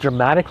middle is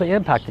dramatically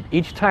impacted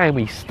each time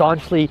we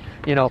staunchly,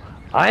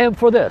 I am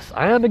for this,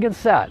 I am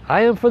against that,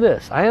 I am for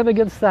this, I am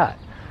against that.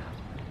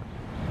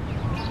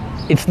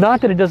 It's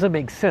not that it doesn't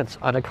make sense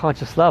on a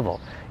conscious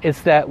level.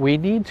 It's that we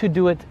need to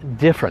do it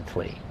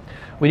differently.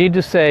 We need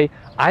to say,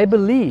 I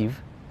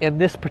believe in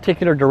this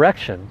particular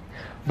direction,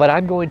 but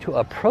I'm going to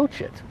approach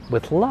it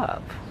with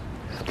love.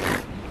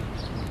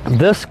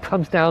 This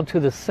comes down to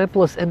the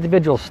simplest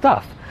individual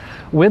stuff.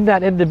 When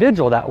that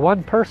individual, that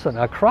one person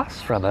across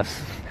from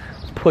us,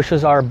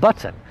 pushes our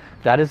button,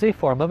 that is a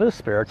form of a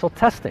spiritual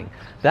testing.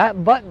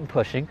 That button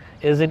pushing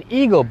is an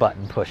ego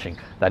button pushing.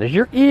 That is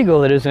your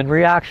ego that is in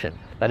reaction.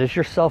 That is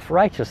your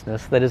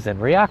self-righteousness that is in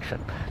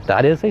reaction.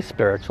 That is a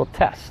spiritual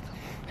test.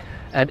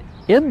 And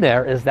in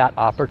there is that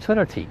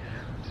opportunity.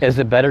 Is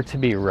it better to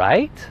be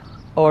right,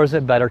 or is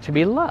it better to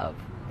be love?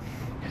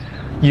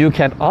 You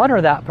can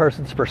honor that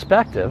person's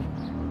perspective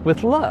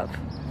with love.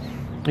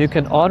 You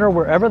can honor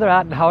wherever they're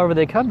at and however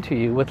they come to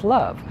you with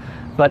love.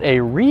 But a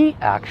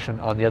reaction,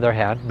 on the other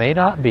hand, may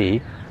not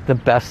be the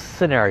best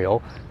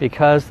scenario,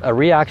 because a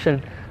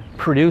reaction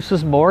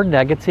produces more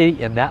negativity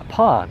in that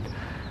pond.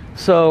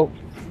 So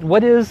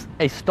what is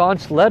a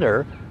staunch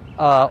letter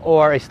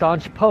or a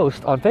staunch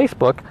post on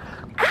Facebook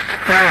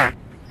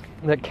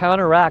that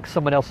counteracts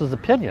someone else's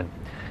opinion?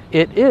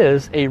 It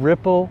is a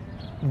ripple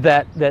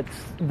that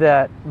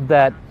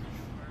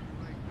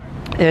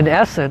in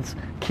essence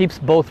keeps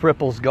both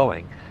ripples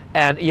going,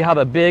 and you have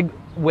a big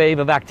wave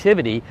of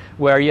activity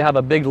where you have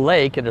a big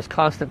lake and there's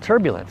constant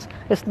turbulence.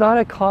 It's not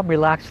a calm,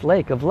 relaxed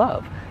lake of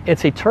love.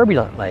 It's a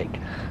turbulent lake.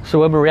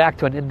 So when we react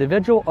to an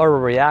individual or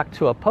we react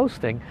to a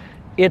posting,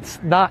 it's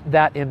not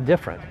that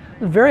indifferent.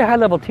 Very high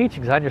level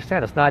teachings, I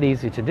understand it's not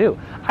easy to do.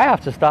 I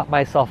have to stop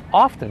myself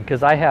often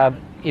because I have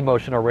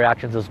emotional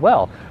reactions as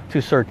well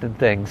to certain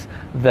things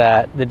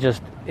that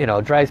just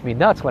drives me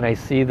nuts when I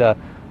see the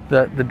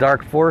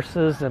dark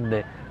forces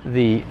and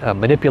the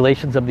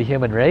manipulations of the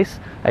human race.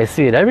 I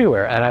see it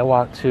everywhere and I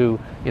want to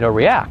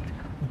react,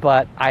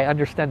 but I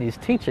understand these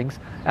teachings,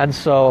 and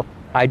so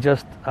I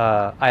just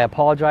I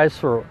apologize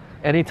for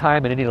any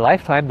time in any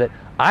lifetime that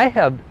I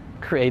have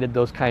created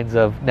those kinds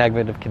of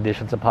negative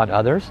conditions upon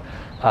others,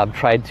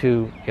 tried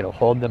to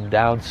hold them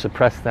down,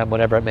 suppress them,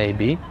 whatever it may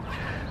be.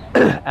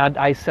 And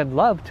I send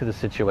love to the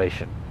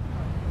situation.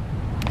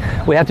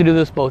 We have to do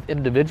this both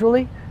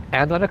individually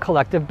and on a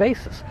collective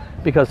basis,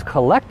 because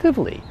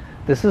collectively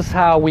this is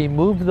how we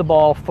move the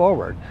ball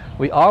forward.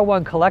 We are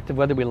one collective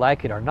whether we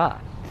like it or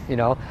not.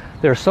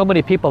 There are so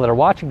many people that are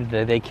watching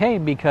today. They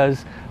came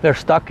because they're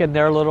stuck in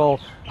their little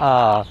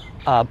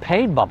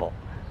pain bubble,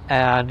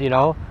 and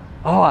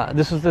oh,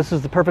 this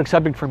is the perfect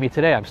subject for me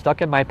today. I'm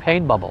stuck in my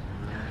pain bubble.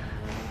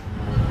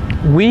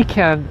 We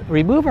can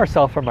remove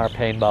ourselves from our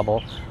pain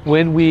bubble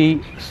when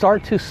we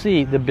start to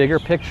see the bigger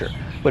picture.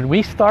 When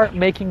we start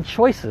making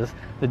choices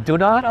that do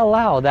not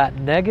allow that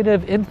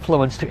negative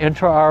influence to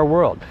enter our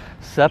world.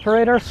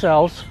 Separate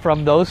ourselves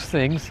from those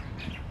things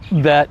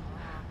that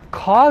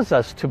cause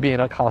us to be in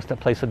a constant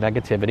place of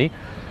negativity.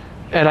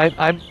 And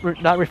I'm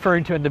not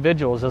referring to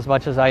individuals as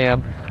much as I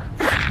am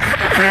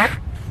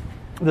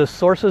the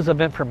sources of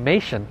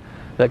information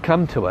that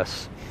come to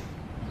us.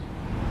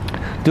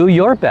 Do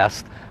your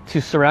best to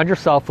surround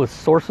yourself with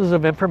sources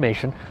of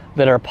information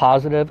that are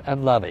positive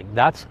and loving.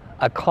 That's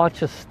a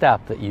conscious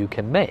step that you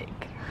can make.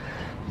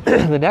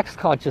 The next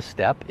conscious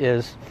step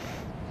is,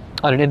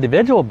 on an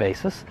individual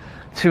basis,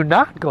 to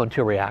not go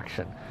into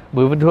reaction.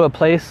 Move into a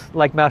place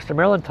like Master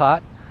Merlin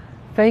taught,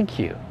 thank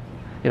you.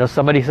 You know,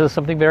 somebody says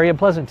something very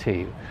unpleasant to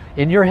you.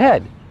 In your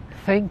head,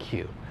 thank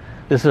you.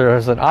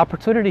 There's an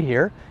opportunity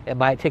here. It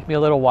might take me a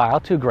little while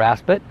to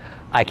grasp it.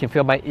 I can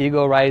feel my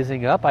ego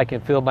rising up. I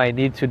can feel my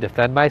need to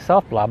defend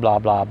myself, blah, blah,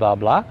 blah, blah,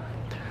 blah.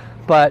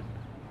 But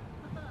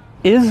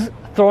is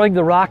throwing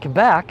the rock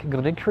back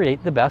going to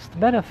create the best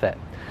benefit?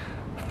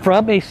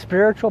 From a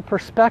spiritual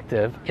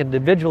perspective,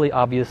 individually,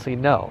 obviously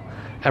no.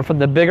 And from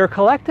the bigger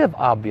collective,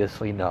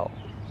 obviously no.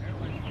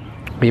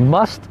 We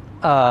must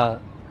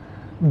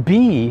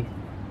be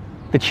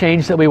the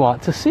change that we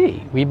want to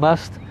see. We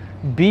must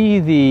be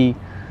the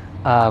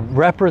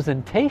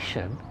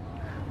representation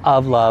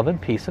of love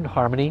and peace and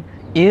harmony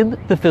in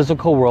the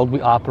physical world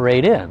we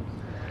operate in.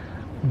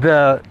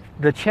 The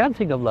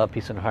chanting of love,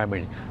 peace and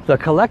harmony, the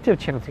collective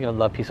chanting of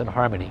love, peace and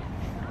harmony,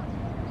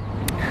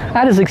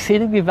 that is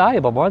exceedingly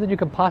valuable, more than you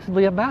can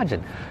possibly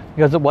imagine.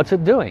 Because what's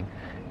it doing?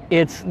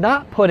 It's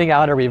not putting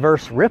out a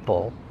reverse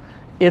ripple,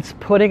 it's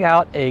putting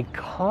out a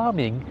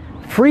calming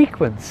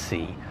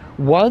frequency,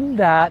 one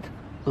that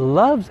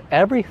loves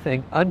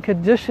everything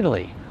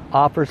unconditionally,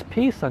 offers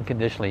peace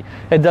unconditionally.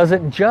 It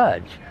doesn't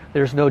judge.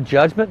 There's no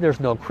judgment, there's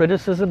no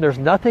criticism, there's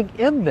nothing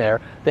in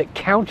there that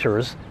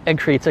counters and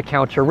creates a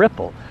counter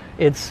ripple.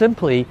 It's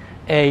simply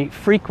a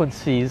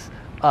frequencies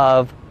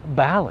of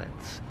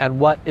balance and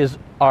what is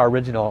our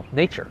original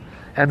nature.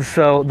 And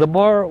so the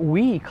more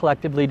we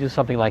collectively do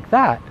something like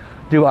that,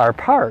 do our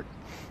part,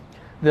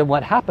 then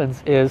what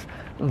happens is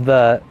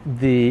the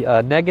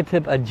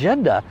negative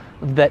agenda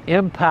that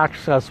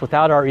impacts us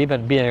without our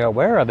even being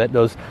aware of it,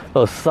 those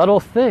subtle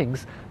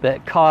things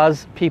that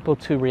cause people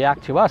to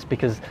react to us,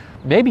 because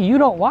maybe you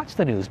don't watch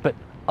the news, but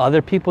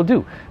other people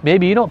do.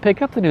 Maybe you don't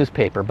pick up the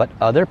newspaper, but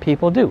other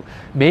people do.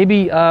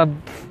 Maybe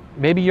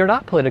you're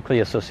not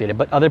politically associated,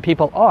 but other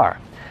people are.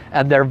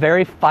 And they're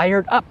very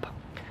fired up.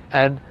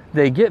 And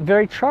they get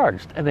very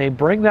charged. And they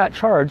bring that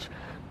charge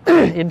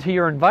into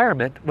your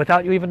environment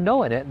without you even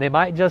knowing it. They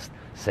might just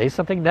say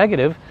something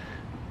negative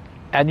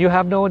and you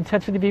have no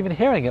intention of even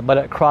hearing it, but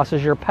it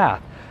crosses your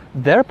path.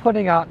 They're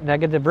putting out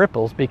negative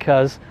ripples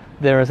because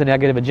there is a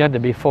negative agenda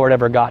before it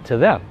ever got to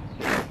them.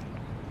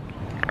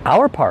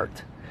 Our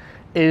part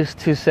is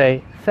to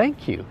say,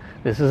 thank you.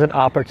 This is an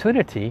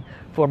opportunity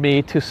for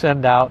me to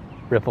send out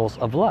ripples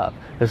of love.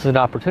 This is an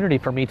opportunity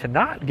for me to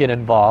not get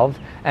involved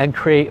and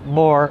create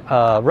more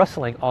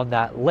wrestling on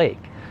that lake,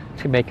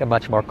 to make a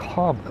much more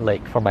calm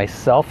lake for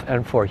myself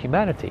and for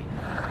humanity.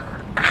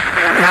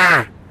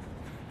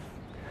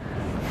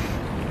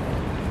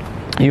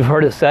 You've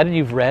heard it said and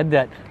you've read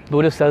that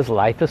Buddha says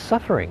life is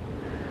suffering.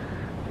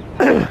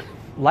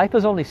 Life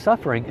is only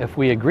suffering if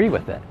we agree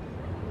with it.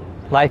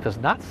 Life is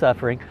not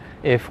suffering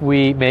if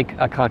we make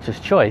a conscious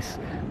choice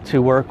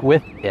to work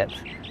with it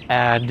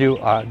and do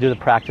the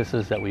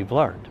practices that we've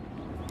learned.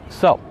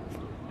 So,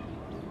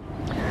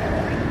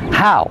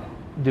 how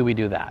do we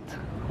do that?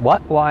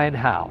 What, why, and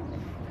how?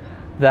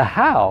 The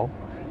how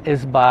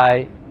is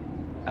by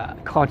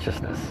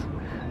consciousness,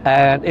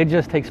 and it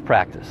just takes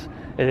practice.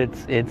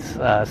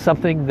 It's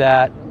something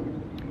that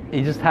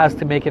it just has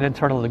to make an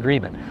internal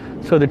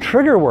agreement. So the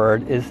trigger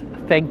word is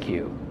thank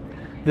you.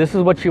 This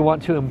is what you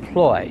want to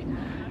employ.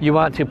 You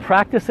want to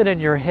practice it in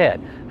your head.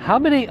 How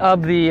many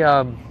of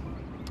the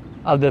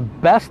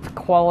best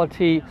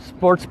quality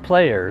sports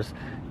players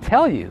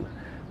tell you,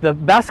 the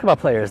basketball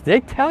players, they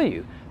tell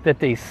you that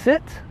they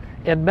sit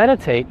and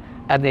meditate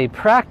and they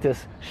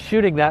practice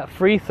shooting that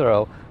free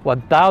throw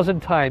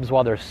 1,000 times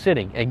while they're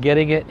sitting and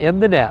getting it in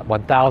the net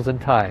 1,000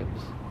 times.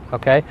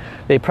 Okay?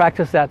 They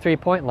practice that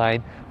three-point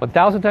line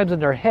 1,000 times in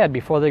their head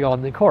before they go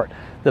on the court.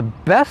 The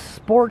best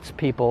sports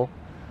people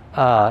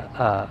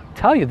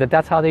tell you that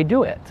that's how they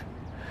do it.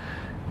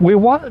 We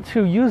want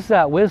to use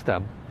that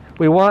wisdom.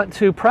 We want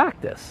to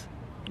practice.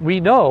 We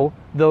know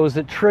those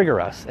that trigger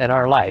us in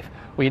our life.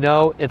 We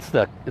know it's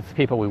the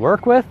people we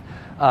work with.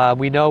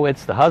 We know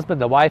it's the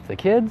husband, the wife, the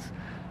kids.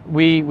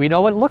 We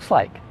know what it looks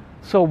like.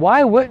 So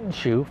why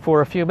wouldn't you,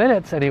 for a few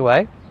minutes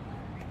anyway,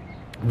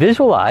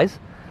 visualize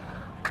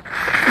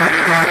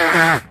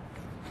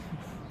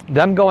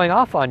them going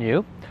off on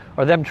you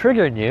or them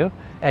triggering you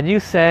and you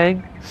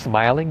saying,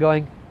 smiling,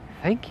 going,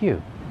 thank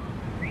you.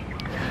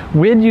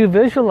 When you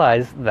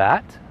visualize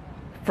that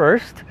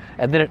first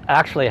and then it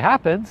actually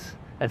happens,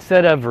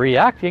 instead of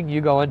reacting,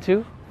 you go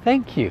into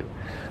thank you.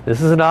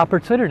 This is an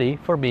opportunity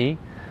for me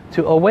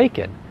to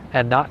awaken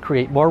and not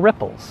create more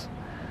ripples.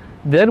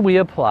 Then we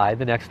apply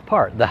the next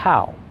part, the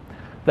how.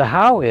 The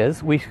how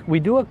is we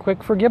do a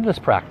quick forgiveness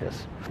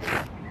practice.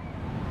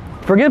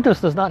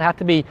 Forgiveness does not have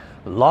to be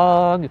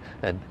long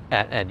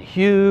and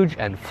huge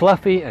and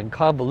fluffy and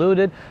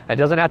convoluted. It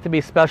doesn't have to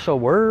be special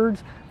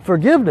words.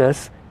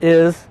 Forgiveness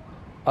is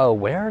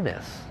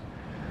awareness.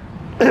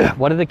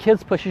 One of the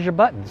kids pushes your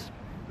buttons.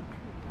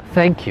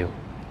 Thank you.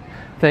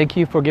 Thank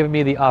you for giving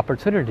me the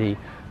opportunity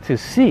to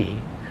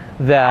see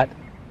that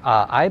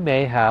I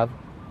may have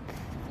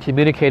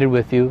communicated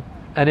with you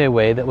in a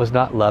way that was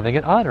not loving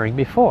and honoring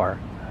before.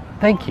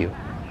 Thank you.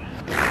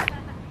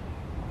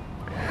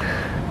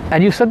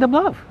 And you send them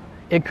love.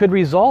 It could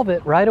resolve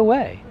it right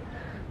away.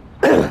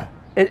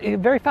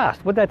 Very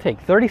fast. What'd that take?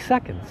 30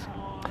 seconds.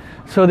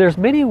 So there's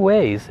many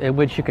ways in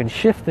which you can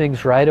shift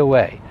things right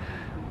away.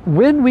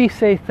 When we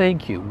say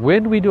thank you,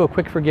 when we do a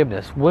quick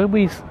forgiveness, when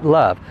we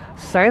love,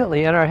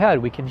 silently in our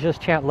head we can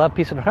just chant love,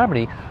 peace, and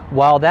harmony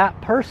while that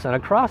person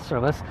across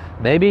from us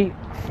maybe,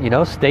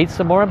 states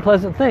some more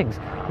unpleasant things.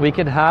 We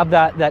can have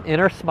that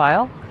inner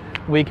smile.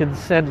 We can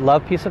send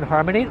love, peace, and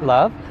harmony,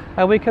 love,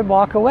 and we can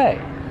walk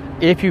away.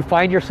 If you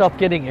find yourself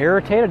getting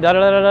irritated,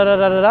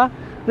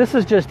 this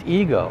is just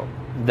ego.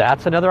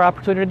 That's another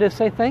opportunity to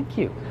say thank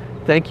you.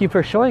 Thank you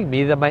for showing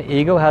me that my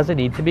ego has a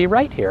need to be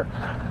right here.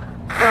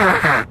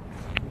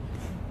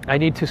 I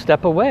need to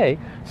step away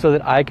so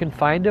that I can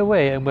find a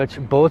way in which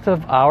both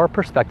of our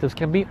perspectives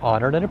can be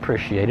honored and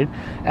appreciated,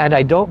 and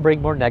I don't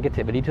bring more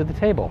negativity to the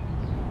table.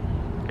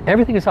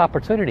 Everything is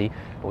opportunity,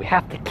 but we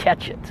have to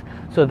catch it.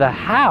 So the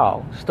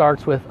how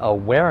starts with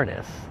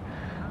awareness.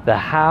 The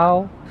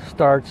how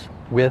starts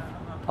with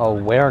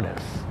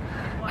awareness.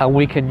 And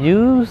we can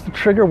use the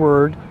trigger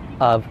word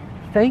of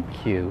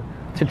thank you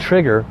to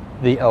trigger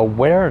the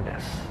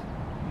awareness.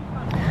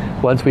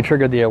 Once we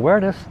trigger the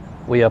awareness,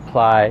 we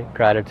apply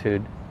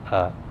gratitude,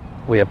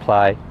 we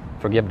apply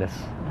forgiveness,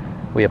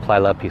 we apply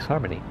love, peace,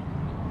 harmony.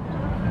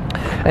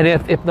 And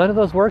if none of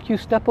those work, you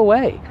step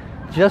away.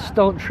 Just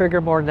don't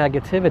trigger more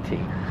negativity.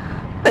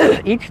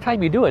 Each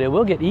time you do it, it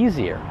will get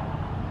easier.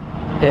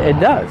 It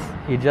does.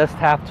 You just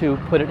have to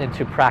put it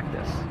into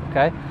practice.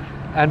 Okay?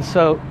 And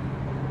so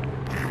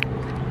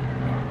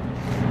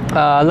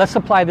let's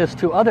apply this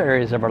to other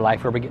areas of our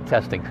life where we get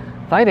testing.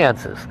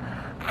 Finances.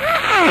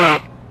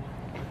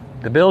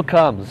 The bill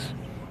comes.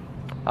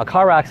 A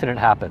car accident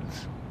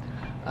happens.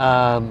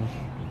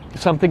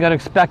 Something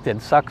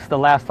unexpected sucks the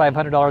last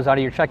 $500 out of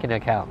your checking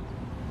account.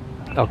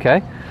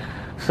 Okay?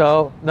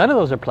 So none of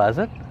those are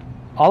pleasant.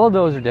 All of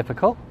those are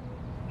difficult.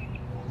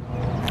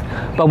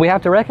 But we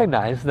have to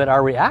recognize that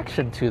our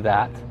reaction to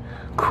that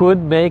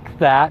could make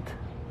our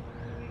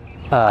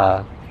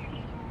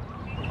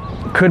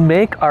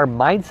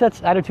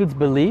mindsets, attitudes,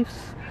 beliefs,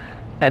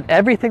 and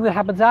everything that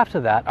happens after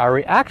that, our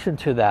reaction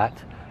to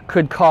that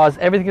could cause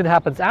everything that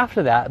happens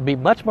after that to be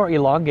much more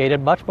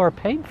elongated, much more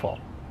painful.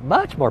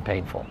 Much more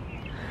painful.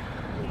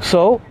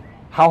 So,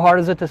 how hard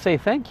is it to say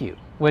thank you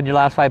when your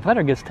last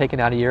 500 gets taken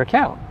out of your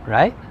account,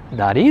 right?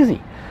 Not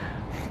easy.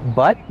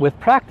 But with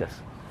practice,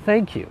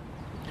 thank you.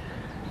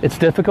 It's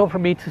difficult for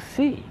me to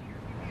see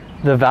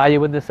the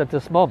value in this at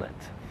this moment.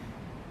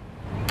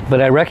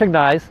 But I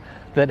recognize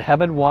that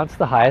heaven wants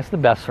the highest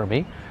and best for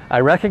me.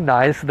 I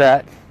recognize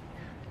that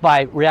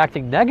by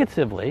reacting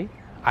negatively,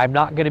 I'm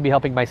not going to be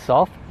helping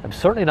myself. I'm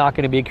certainly not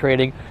going to be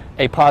creating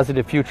a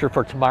positive future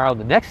for tomorrow and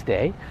the next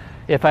day.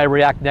 If I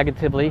react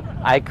negatively,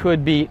 I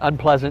could be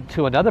unpleasant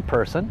to another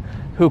person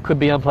who could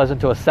be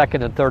unpleasant to a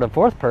second and third and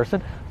fourth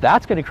person.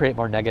 That's going to create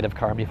more negative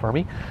karma for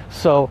me.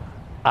 So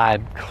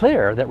I'm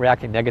clear that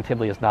reacting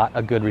negatively is not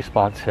a good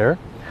response here.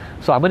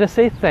 So I'm going to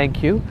say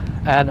thank you,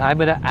 and I'm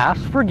going to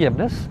ask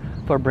forgiveness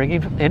for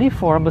bringing any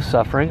form of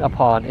suffering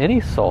upon any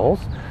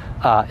souls,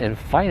 in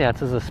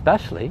finances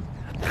especially.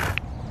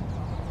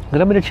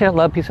 Then I'm going to chant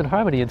love, peace, and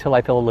harmony until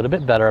I feel a little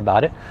bit better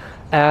about it.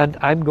 And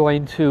I'm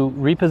going to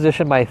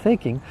reposition my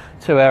thinking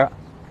to where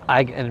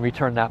I can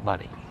return that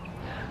money.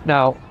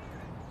 Now,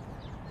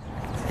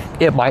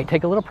 it might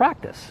take a little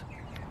practice,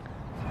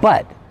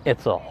 but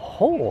it's a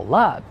whole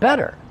lot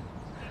better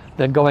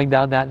than going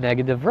down that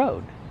negative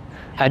road.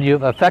 And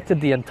you've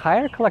affected the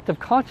entire collective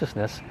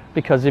consciousness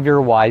because of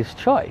your wise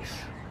choice.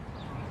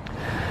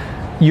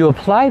 You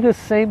apply this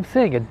same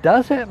thing. It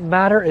doesn't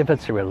matter if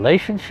it's a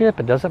relationship,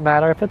 it doesn't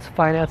matter if it's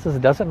finances,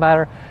 it doesn't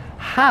matter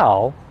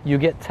how you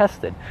get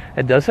tested.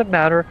 It doesn't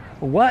matter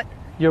what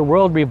your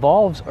world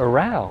revolves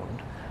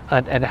around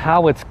and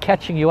how it's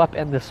catching you up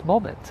in this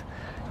moment.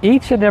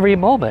 Each and every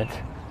moment,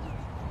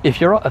 if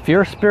you're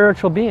a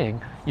spiritual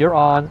being, you're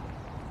on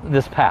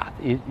this path.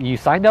 You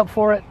signed up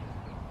for it.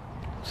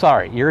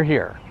 Sorry, you're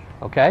here.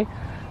 Okay?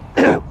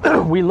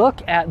 We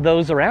look at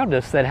those around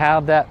us that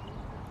have that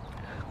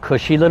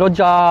cushy little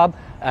job,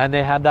 and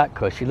they have that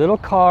cushy little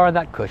car and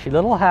that cushy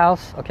little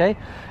house, okay?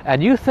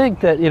 And you think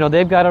that,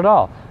 they've got it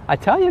all. I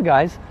tell you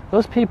guys,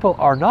 those people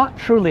are not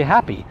truly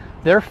happy.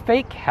 They're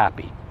fake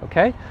happy,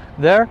 okay?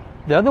 They're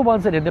the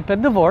ones that end up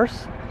in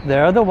divorce.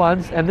 They're the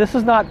ones, and this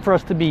is not for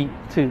us to be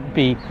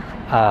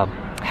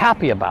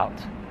happy about,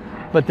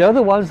 but they're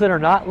the ones that are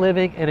not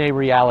living in a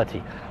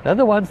reality. They're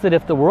the ones that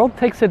if the world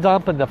takes a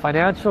dump and the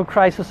financial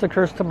crisis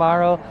occurs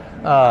tomorrow,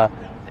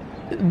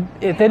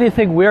 if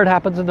anything weird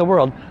happens in the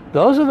world,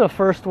 those are the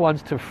first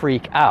ones to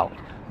freak out.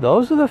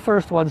 Those are the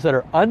first ones that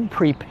are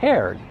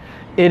unprepared.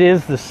 It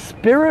is the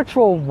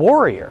spiritual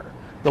warrior,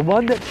 the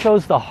one that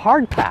chose the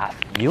hard path,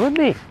 you and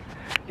me.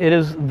 It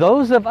is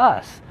those of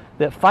us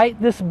that fight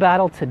this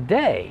battle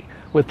today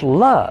with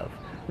love.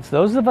 It's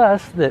those of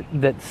us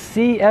that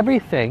see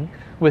everything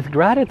with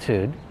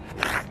gratitude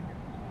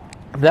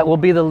that will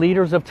be the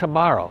leaders of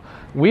tomorrow.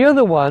 We are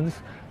the ones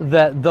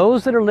that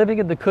those that are living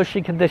in the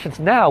cushy conditions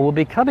now will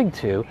be coming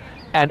to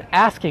and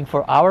asking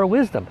for our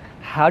wisdom.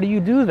 How do you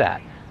do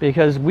that?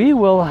 because we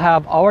will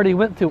have already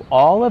went through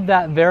all of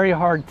that very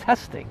hard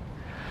testing.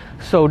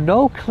 So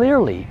know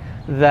clearly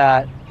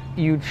that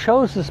you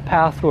chose this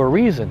path for a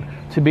reason,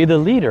 to be the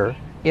leader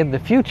in the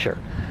future.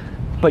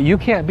 But you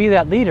can't be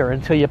that leader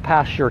until you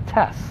pass your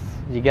tests.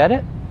 You get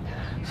it?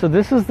 So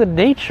this is the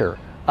nature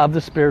of the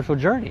spiritual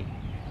journey.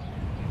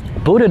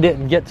 Buddha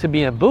didn't get to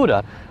being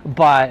Buddha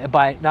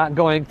by not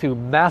going through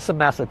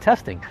massive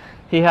testing.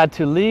 He had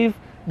to leave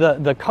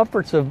the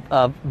comforts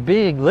of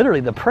being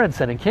literally the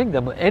prince in a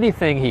kingdom.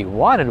 Anything he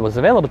wanted was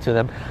available to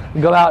them.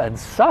 Go out and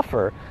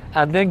suffer,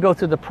 and then go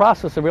through the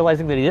process of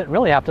realizing that he didn't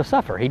really have to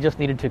suffer. He just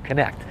needed to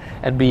connect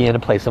and be in a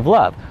place of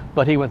love.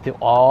 But he went through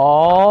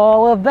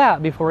all of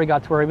that before he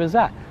got to where he was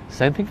at.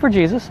 Same thing for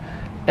Jesus.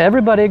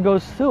 Everybody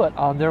goes through it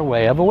on their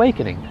way of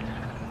awakening.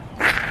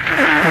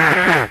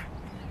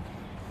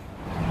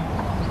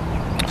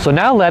 So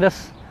now let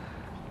us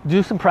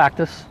do some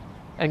practice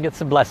and get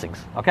some blessings,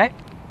 okay?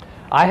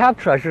 I have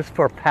treasures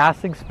for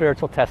passing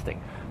spiritual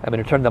testing. I'm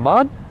going to turn them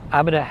on.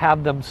 I'm going to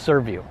have them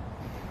serve you.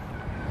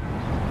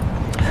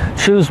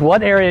 Choose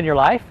one area in your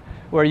life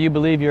where you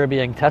believe you're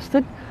being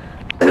tested.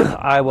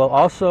 I will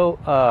also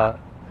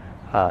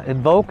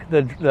invoke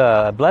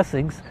the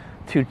blessings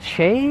to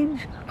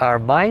change our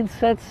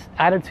mindsets,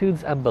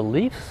 attitudes, and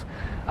beliefs.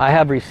 I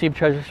have received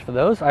treasures for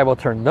those. I will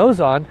turn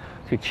those on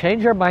to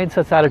change our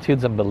mindsets,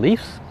 attitudes, and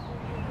beliefs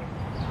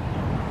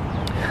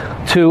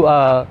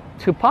to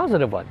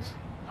positive ones.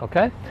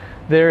 Okay?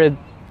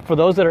 For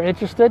those that are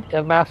interested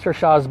in Master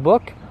Sha's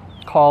book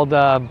called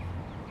The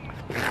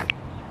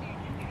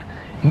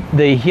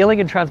Healing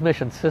and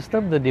Transmission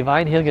System, the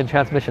Divine Healing and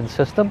Transmission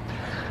System.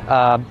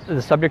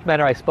 The subject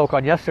matter I spoke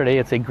on yesterday,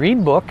 it's a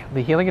green book,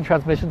 The Healing and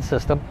Transmission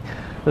System.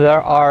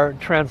 There are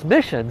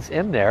transmissions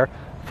in there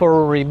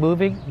for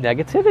removing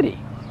negativity.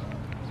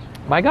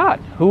 My God,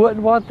 who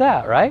wouldn't want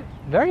that, right?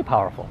 Very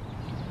powerful.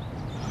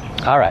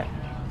 All right.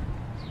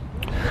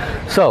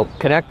 So,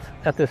 connect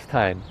at this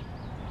time.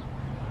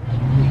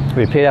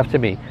 Repeat after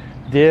me.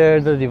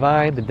 Dear the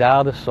Divine, the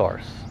Tao, the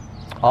Source,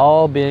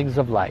 all beings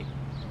of light,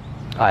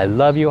 I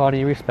love you, honor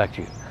you, respect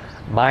you.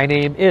 My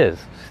name is,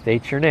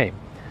 state your name,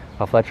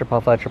 Paul Fletcher,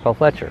 Paul Fletcher, Paul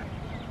Fletcher.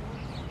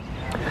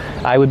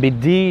 I would be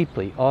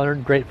deeply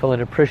honored, grateful,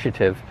 and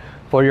appreciative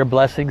for your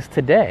blessings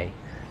today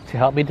to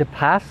help me to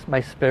pass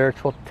my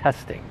spiritual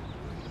testing.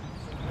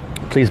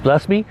 Please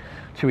bless me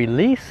to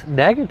release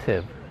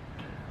negative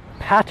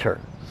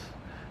patterns,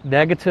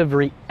 negative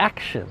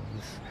reactions.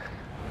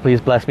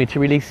 Please bless me to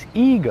release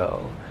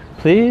ego.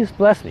 Please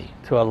bless me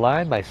to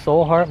align my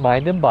soul, heart,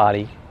 mind, and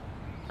body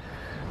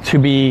to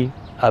be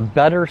a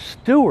better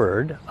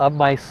steward of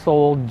my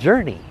soul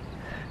journey.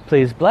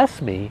 Please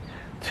bless me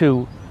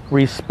to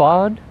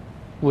respond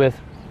with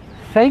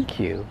thank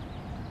you,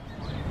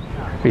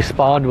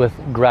 respond with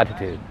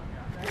gratitude.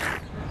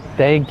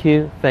 Thank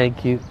you,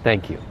 thank you,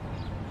 thank you.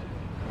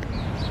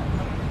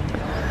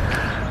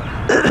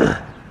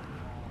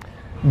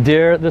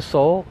 Dear the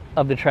soul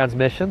of the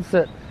transmissions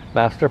that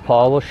Master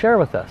Paul will share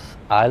with us,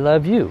 I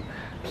love you.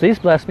 Please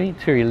bless me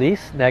to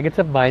release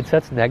negative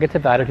mindsets,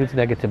 negative attitudes,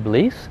 negative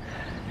beliefs,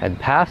 and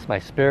pass my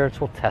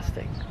spiritual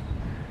testing.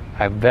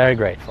 I'm very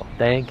grateful.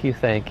 Thank you,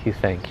 thank you,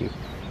 thank you.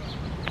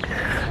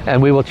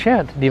 And we will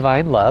chant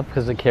divine love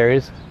because it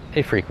carries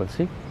a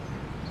frequency.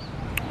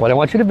 What I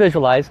want you to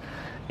visualize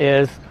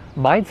is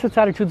mindsets,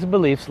 attitudes, and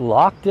beliefs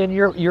locked in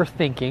your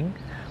thinking,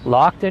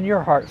 locked in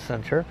your heart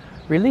center,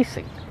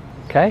 releasing.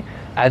 Okay?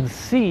 And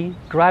see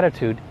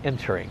gratitude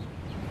entering.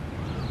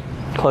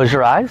 Close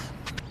your eyes.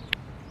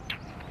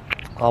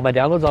 All my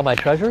downloads, all my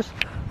treasures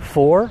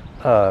for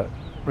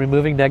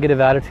removing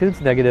negative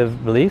attitudes,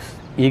 negative beliefs,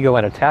 ego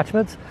and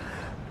attachments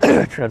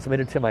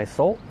transmitted to my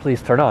soul.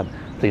 Please turn on.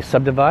 Please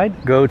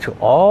subdivide. Go to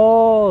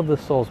all of the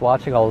souls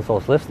watching, all the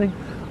souls listening.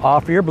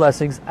 Offer your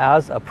blessings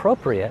as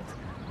appropriate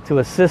to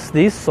assist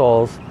these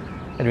souls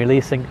in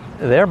releasing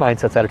their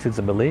mindsets, attitudes,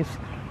 and beliefs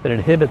that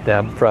inhibit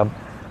them from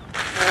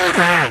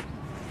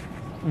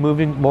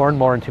moving more and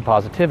more into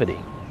positivity.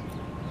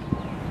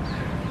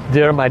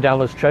 Dear my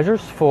downloads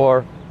treasures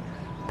for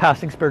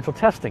passing spiritual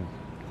testing,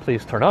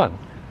 please turn on.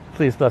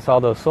 Please bless all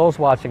those souls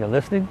watching and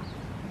listening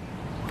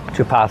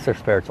to pass their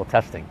spiritual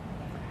testing.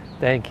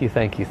 Thank you,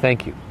 thank you,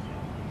 thank you.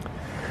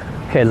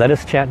 Okay, let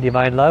us chant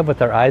divine love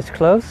with our eyes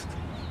closed.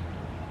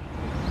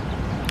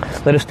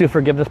 Let us do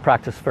forgiveness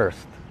practice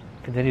first.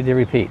 Continue to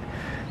repeat.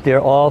 Dear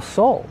all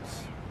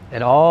souls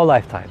in all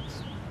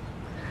lifetimes,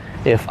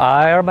 if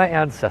I or my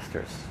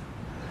ancestors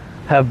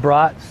have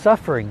brought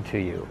suffering to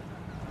you,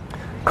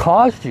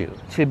 caused you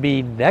to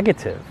be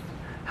negative,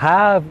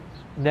 have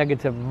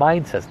negative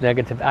mindsets,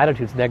 negative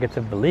attitudes,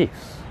 negative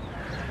beliefs,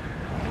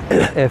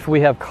 if we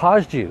have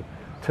caused you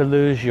to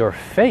lose your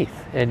faith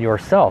in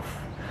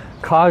yourself,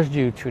 caused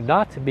you to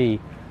not be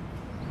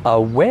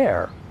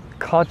aware,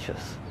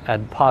 conscious,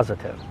 and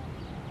positive,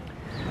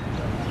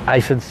 I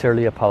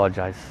sincerely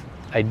apologize.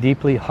 I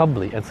deeply,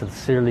 humbly, and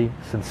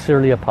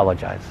sincerely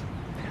apologize.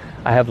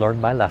 I have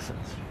learned my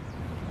lessons.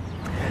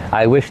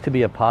 I wish to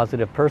be a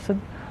positive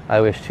person. I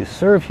wish to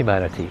serve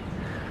humanity.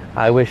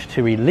 I wish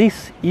to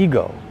release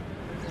ego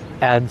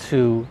and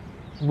to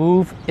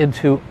move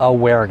into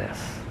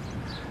awareness.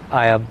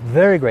 I am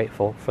very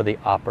grateful for the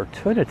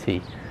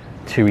opportunity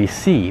to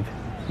receive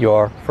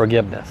your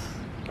forgiveness.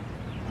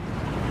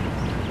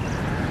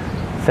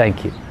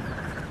 Thank you.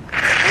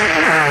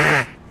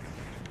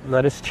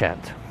 Let us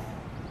chant.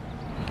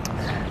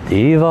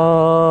 Divine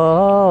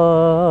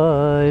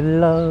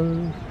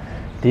love,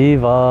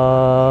 divine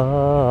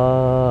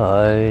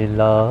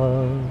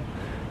love,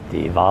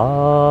 divine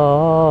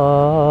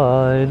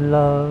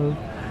love,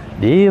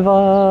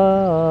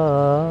 divine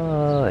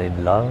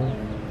love,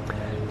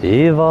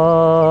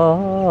 divine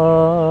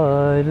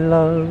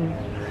love,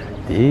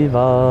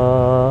 divine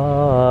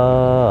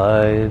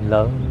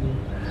love,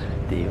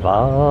 divine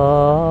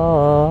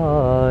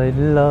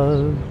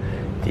love,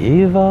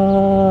 divine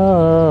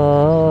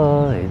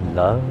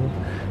love.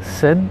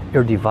 Send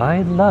your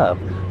divine love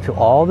to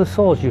all the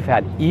souls you've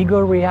had ego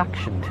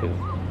reaction to.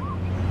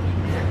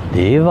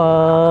 Divine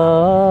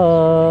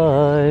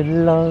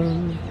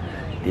love,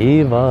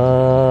 divine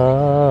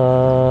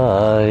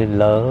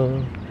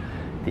love,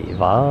 divine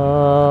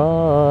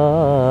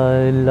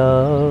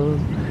love,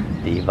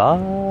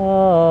 divine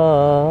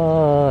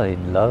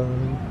love,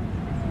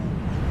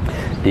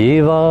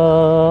 divine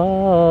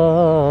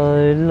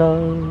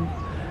love,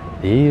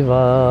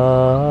 divine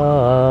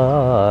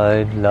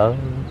love,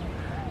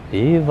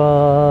 divine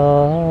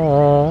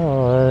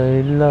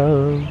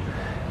love,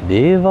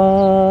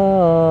 divine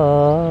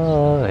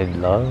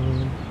love,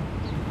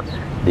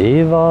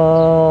 divine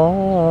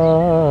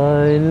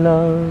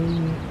love,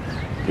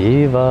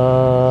 divine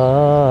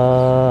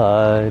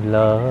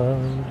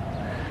love,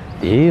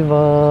 divine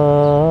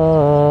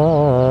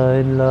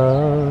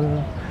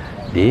love,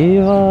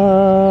 divine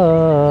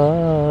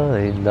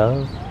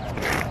love.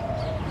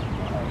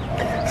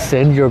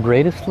 Send your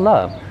greatest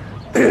love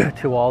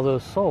to all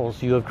those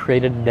souls you have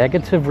created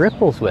negative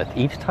ripples with.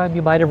 Each time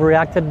you might have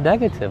reacted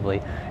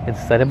negatively,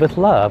 instead of with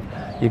love,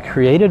 you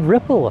created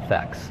ripple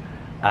effects.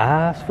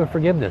 Ask for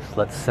forgiveness.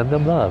 Let's send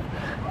them love.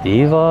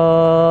 Divine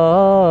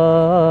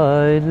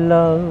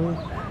love,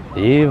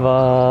 divine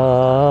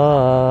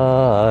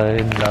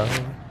love,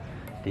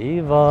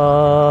 divine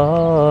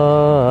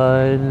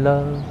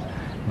love,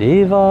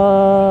 divine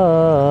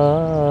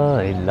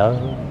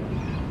love,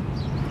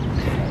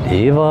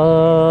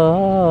 divine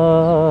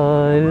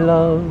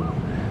love,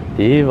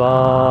 divine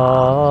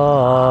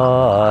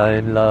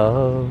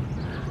love,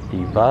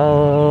 divine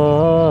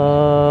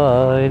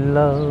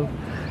love,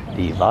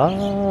 divine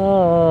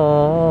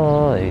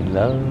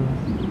love,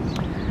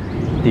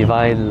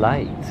 divine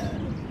light.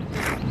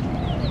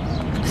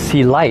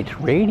 See light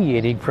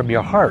radiating from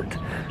your heart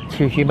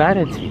to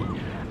humanity.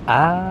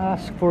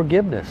 Ask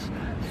forgiveness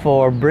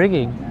for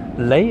bringing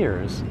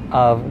layers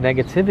of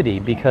negativity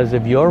because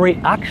of your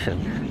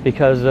reaction,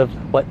 because of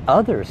what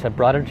others have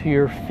brought into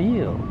your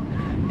field.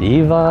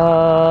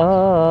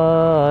 Divine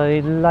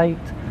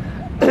light,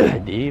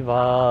 divine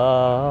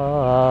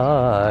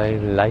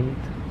light,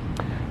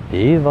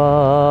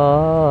 divine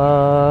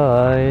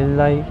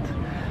light,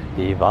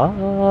 divine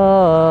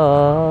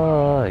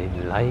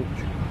light,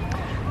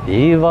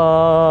 divine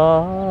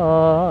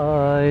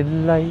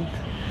light,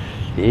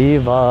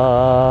 divine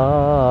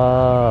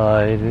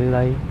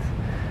light,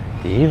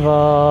 divine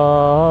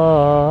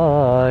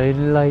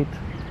light,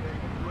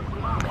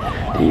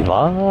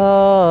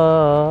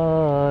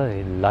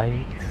 divine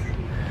light,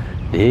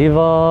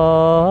 divine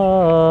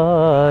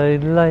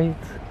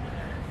light,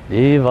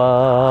 divine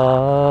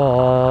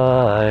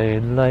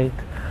light,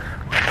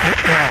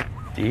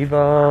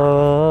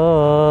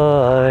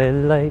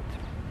 divine light,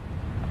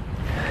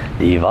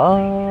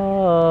 divine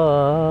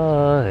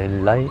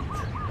light.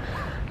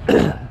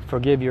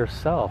 Forgive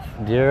yourself,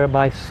 dear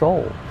my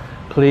soul.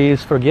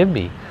 Please forgive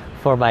me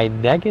for my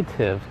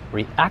negative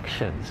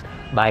reactions,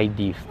 my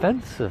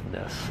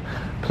defensiveness.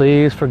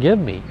 Please forgive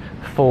me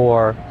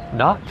for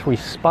not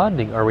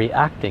responding or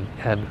reacting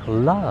in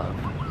love.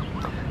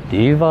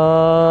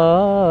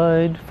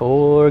 Divine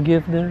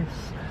forgiveness,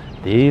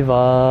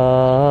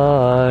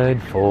 divine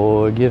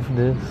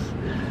forgiveness,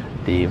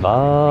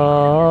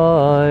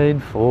 divine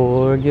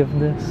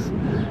forgiveness,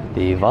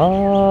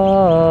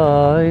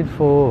 divine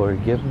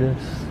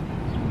forgiveness,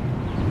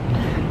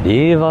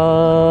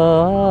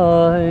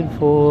 divine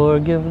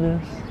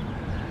forgiveness,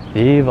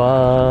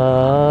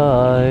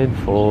 divine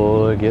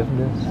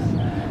forgiveness,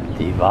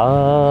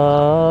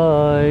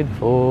 divine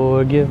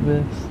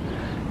forgiveness,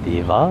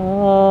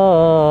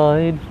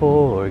 divine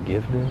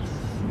forgiveness,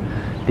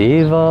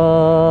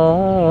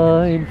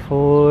 divine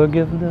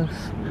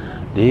forgiveness,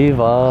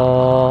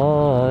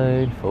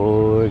 divine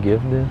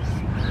forgiveness,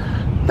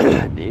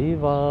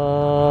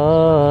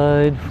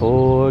 divine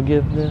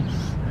forgiveness,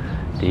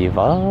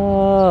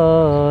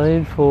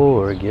 divine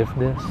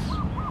forgiveness.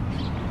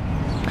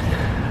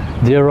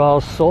 Dear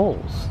all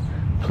souls,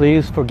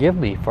 please forgive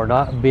me for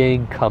not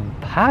being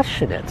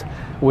compassionate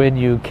when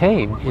you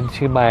came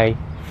into my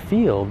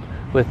field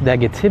with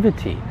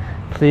negativity.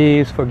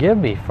 Please forgive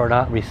me for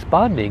not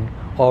responding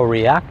or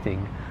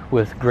reacting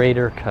with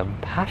greater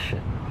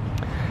compassion.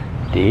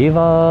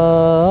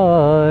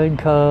 Divine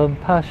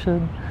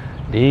compassion,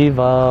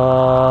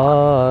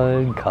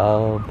 divine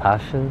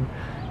compassion,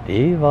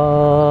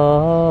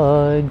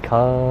 divine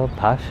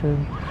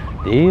compassion,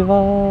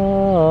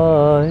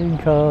 divine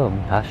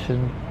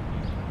compassion,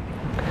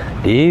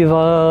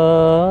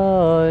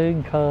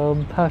 divine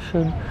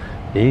compassion,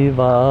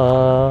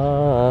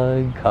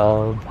 divine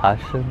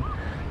compassion,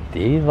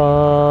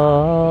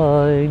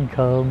 divine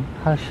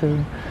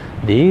compassion,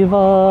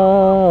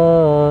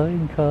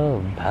 divine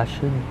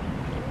compassion,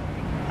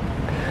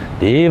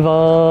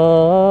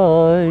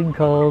 divine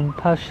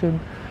compassion,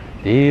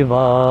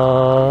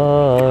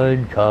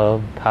 divine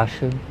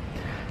compassion,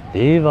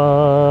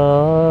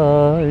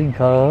 divine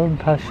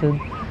compassion,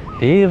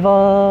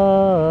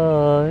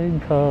 divine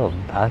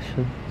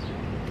compassion,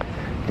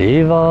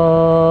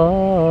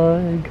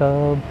 divine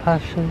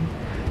compassion,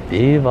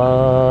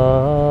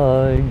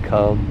 divine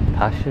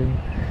compassion,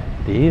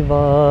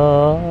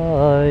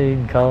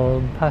 divine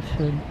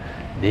compassion,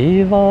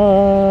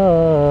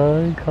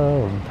 divine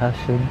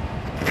compassion.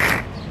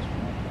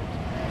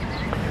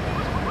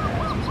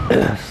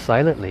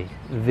 Silently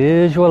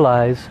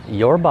visualize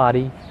your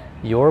body,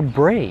 your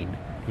brain,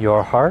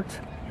 your heart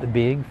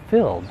being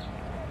filled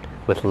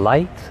with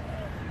light,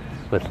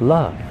 with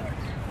love,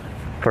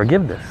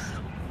 forgiveness,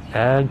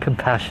 and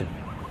compassion.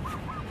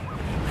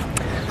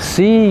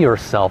 See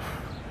yourself,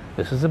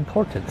 this is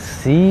important,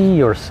 see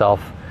yourself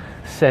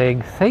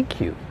saying thank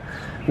you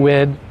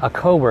when a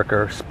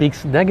coworker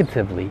speaks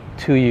negatively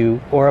to you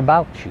or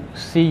about you.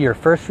 See your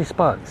first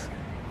response,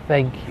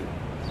 thank you.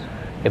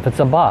 If it's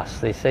a boss,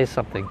 they say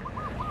something,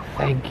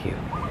 thank you.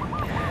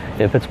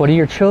 If it's one of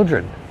your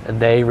children and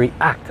they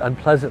react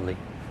unpleasantly,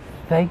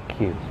 thank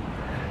you.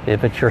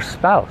 If it's your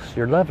spouse,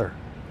 your lover,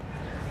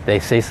 they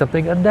say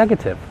something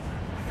negative,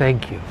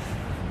 thank you.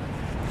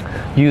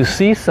 You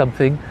see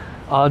something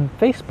on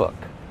Facebook,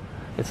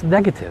 it's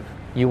negative.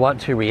 You want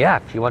to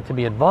react, you want to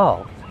be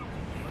involved,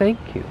 thank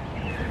you.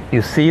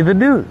 You see the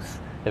news,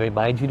 it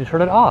reminds you to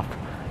turn it off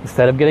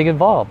instead of getting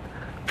involved.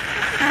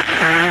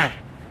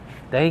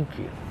 Thank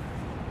you.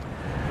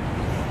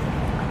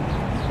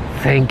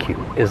 Thank you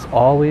is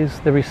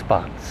always the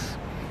response.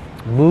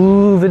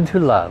 Move into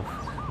love.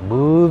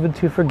 Move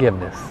into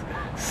forgiveness.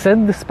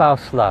 Send the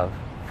spouse love.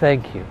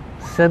 Thank you.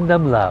 Send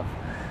them love.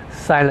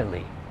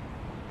 Silently.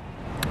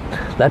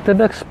 Let them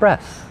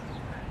express.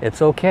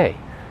 It's okay.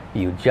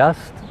 You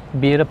just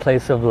be in a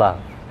place of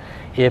love.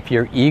 If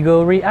your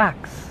ego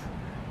reacts,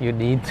 you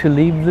need to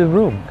leave the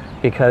room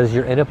because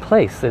you're in a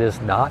place that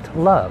is not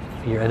love.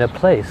 You're in a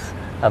place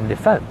of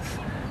defense.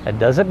 It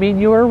doesn't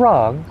mean you are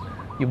wrong.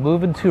 You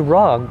move into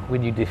wrong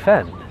when you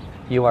defend.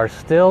 You are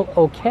still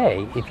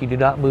okay if you do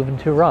not move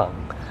into wrong.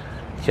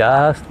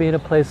 Just be in a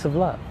place of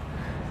love.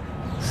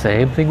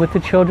 Same thing with the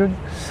children,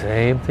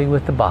 same thing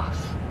with the boss.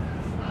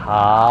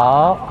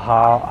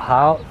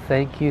 How,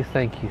 thank you,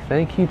 thank you,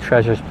 thank you.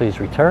 Treasures,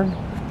 please return.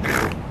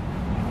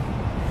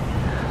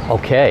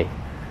 Okay.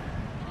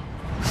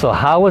 So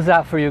how was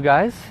that for you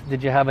guys?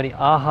 Did you have any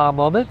aha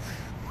moments?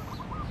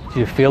 Did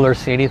you feel or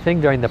see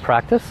anything during the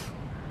practice?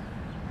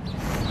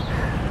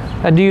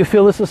 And do you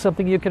feel this is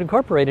something you can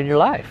incorporate in your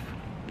life?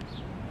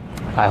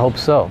 I hope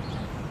so.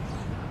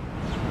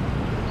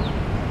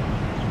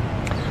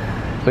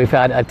 We've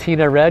had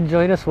Atina Red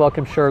join us.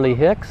 Welcome Shirley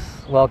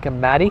Hicks.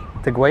 Welcome Maddie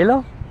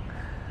Teguelo.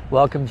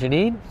 Welcome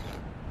Janine.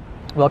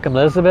 Welcome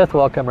Elizabeth.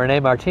 Welcome Renee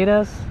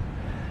Martinez.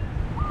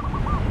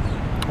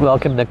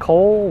 Welcome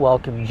Nicole.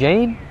 Welcome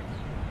Jane.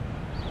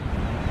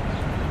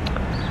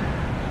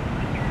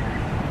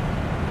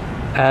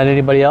 And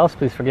anybody else,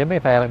 please forgive me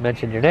if I haven't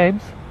mentioned your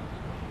names.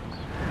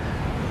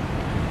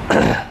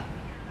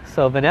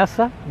 So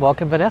Vanessa,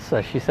 welcome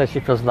Vanessa. She says she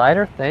feels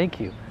lighter. Thank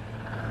you.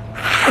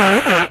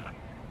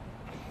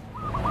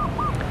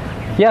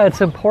 Yeah,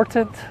 it's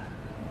important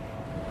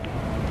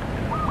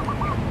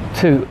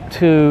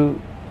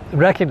to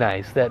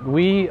recognize that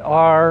we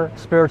are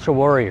spiritual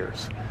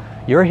warriors.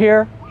 You're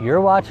here,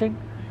 you're watching.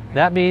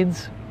 That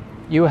means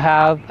you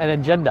have an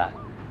agenda.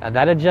 And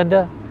that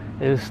agenda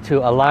is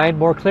to align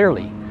more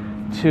clearly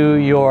to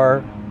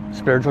your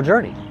spiritual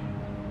journey.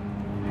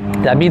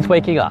 That means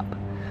waking up.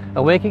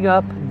 And waking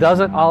up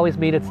doesn't always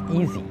mean it's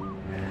easy,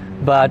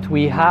 but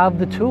we have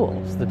the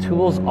tools. The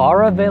tools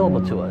are available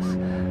to us.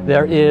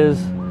 There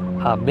is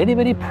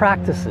many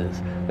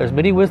practices. There's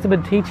many wisdom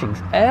and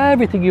teachings.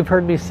 Everything you've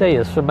heard me say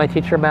is from my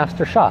teacher,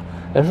 Master Sha.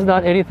 This is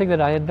not anything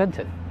that I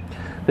invented.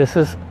 This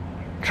is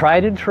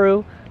tried and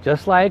true,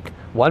 just like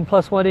 1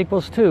 +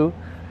 1 = 2.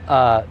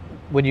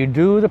 When you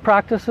do the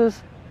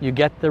practices, you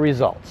get the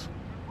results.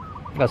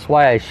 That's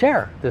why I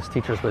share this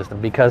teacher's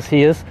wisdom, because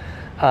he's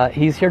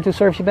here to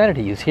serve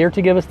humanity. He's here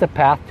to give us the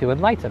path to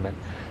enlightenment.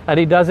 And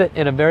he does it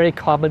in a very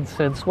common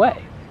sense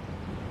way.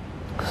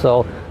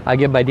 So I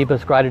give my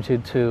deepest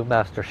gratitude to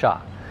Master Sha.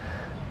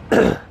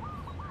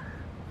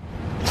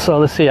 So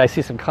let's see, I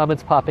see some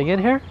comments popping in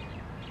here.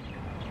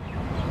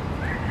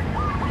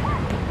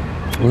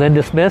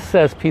 Linda Smith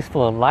says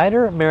peaceful and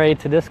lighter. Mary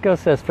Tedisco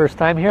says first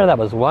time here. That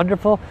was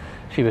wonderful.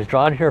 She was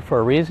drawn here for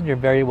a reason. You're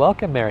very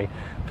welcome, Mary.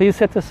 Please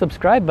hit the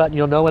subscribe button.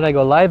 You'll know when I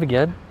go live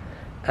again.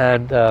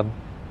 And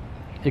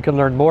You can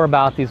learn more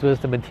about these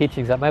wisdom and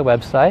teachings at my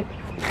website,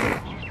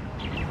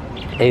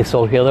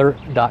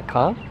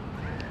 asoulhealer.com.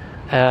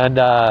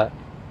 And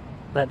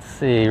let's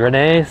see,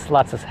 Renee,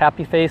 lots of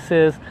happy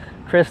faces.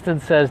 Kristen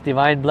says,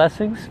 divine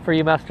blessings for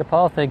you, Master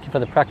Paul. Thank you for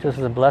the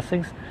practices and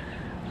blessings.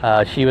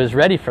 She was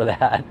ready for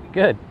that.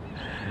 Good.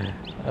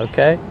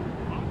 Okay.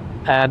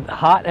 And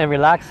hot and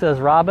relaxed, says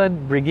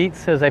Robin. Brigitte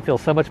says, I feel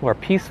so much more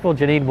peaceful.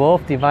 Janine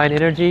Wolf, divine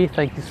energy.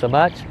 Thank you so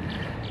much.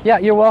 Yeah,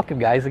 you're welcome,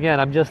 guys. Again,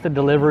 I'm just a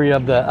delivery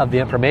of the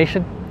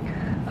information.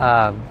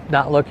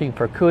 Not looking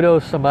for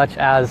kudos so much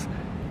as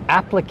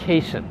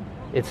application.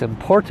 It's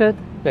important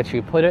that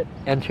you put it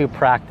into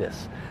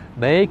practice.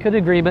 Make an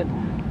agreement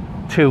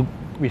to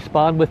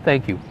respond with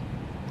thank you.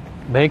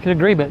 Make an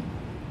agreement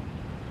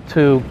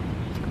to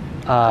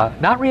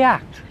not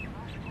react,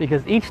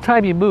 because each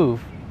time you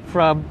move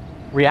from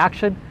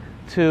reaction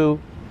to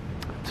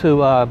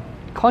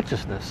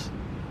consciousness,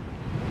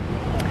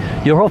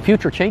 your whole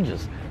future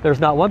changes. There's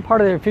not one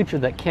part of your future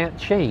that can't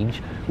change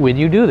when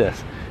you do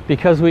this,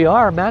 because we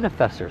are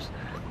manifestors.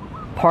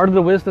 Part of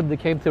the wisdom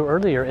that came through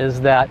earlier is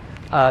that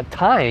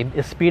time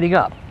is speeding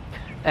up,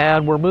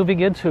 and we're moving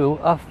into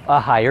a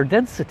higher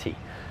density,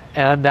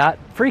 and that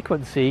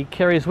frequency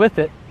carries with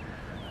it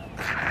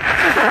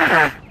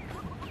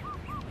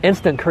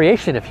instant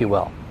creation, if you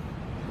will.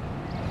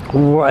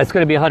 It's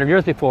going to be 100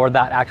 years before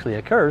that actually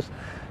occurs.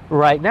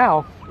 Right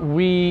now,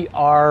 we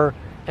are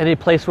in a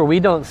place where we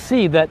don't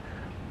see that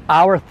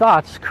our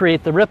thoughts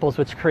create the ripples,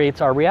 which creates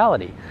our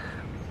reality.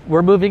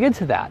 We're moving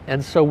into that,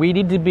 and so we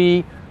need to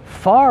be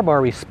far more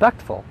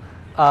respectful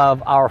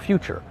of our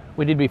future.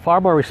 We need to be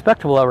far more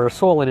respectful of our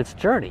soul in its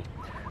journey.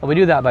 And we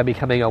do that by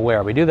becoming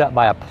aware. We do that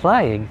by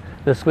applying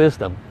this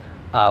wisdom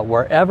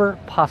wherever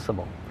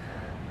possible.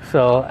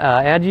 So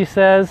Angie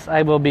says,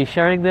 I will be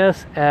sharing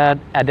this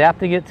and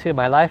adapting it to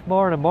my life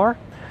more and more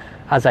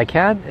as I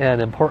can,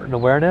 and important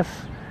awareness.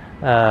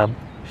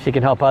 She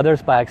can help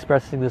others by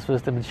expressing this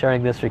wisdom and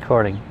sharing this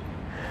recording.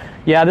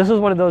 Yeah, this is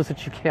one of those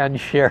that you can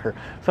share.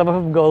 Some of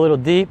them go a little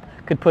deep,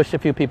 could push a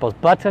few people's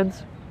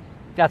buttons.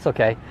 That's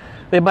okay.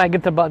 They might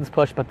get the buttons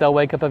pushed, but they'll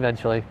wake up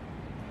eventually.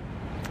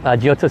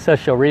 Giota says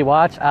she'll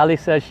rewatch. Ali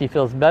says she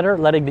feels better,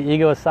 letting the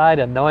ego aside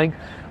and knowing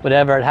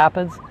whenever it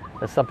happens,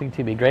 there's something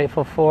to be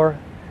grateful for,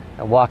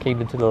 and walking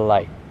into the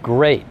light.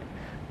 Great.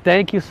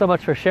 Thank you so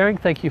much for sharing.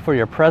 Thank you for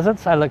your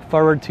presence. I look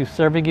forward to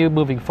serving you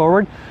moving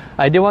forward.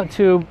 I do want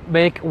to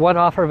make one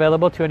offer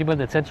available to anyone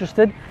that's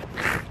interested.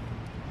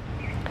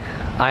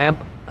 I am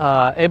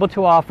able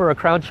to offer a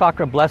crown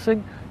chakra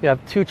blessing. You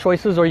have two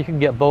choices, or you can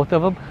get both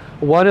of them.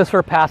 One is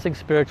for passing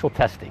spiritual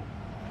testing.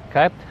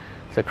 Okay?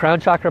 It's a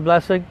crown chakra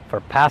blessing for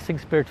passing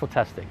spiritual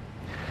testing.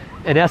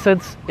 In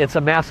essence, it's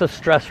a massive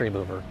stress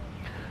remover.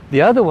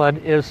 The other one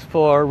is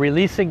for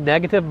releasing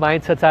negative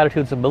mindsets,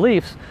 attitudes, and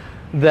beliefs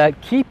that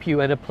keep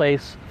you in a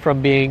place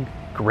from being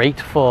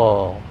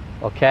grateful.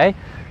 Okay?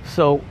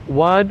 So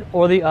one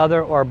or the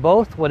other or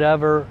both,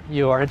 whatever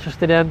you are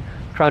interested in.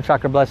 Crown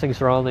chakra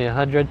blessings are only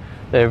 100.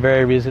 They're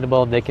very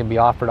reasonable, and they can be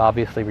offered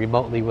obviously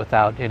remotely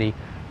without any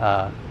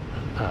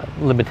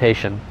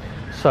limitation.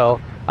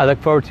 So I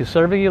look forward to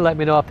serving you. Let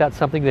me know if that's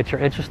something that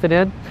you're interested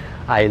in.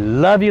 I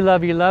love you,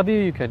 love you, love you.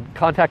 You can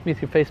contact me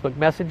through Facebook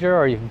Messenger,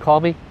 or you can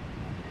call me.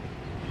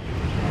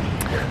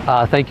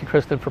 Thank you,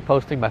 Kristen, for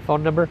posting my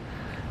phone number.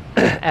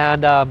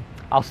 And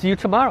I'll see you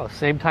tomorrow.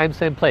 Same time,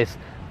 same place.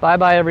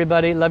 Bye-bye,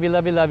 everybody. Love you,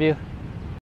 love you, love you.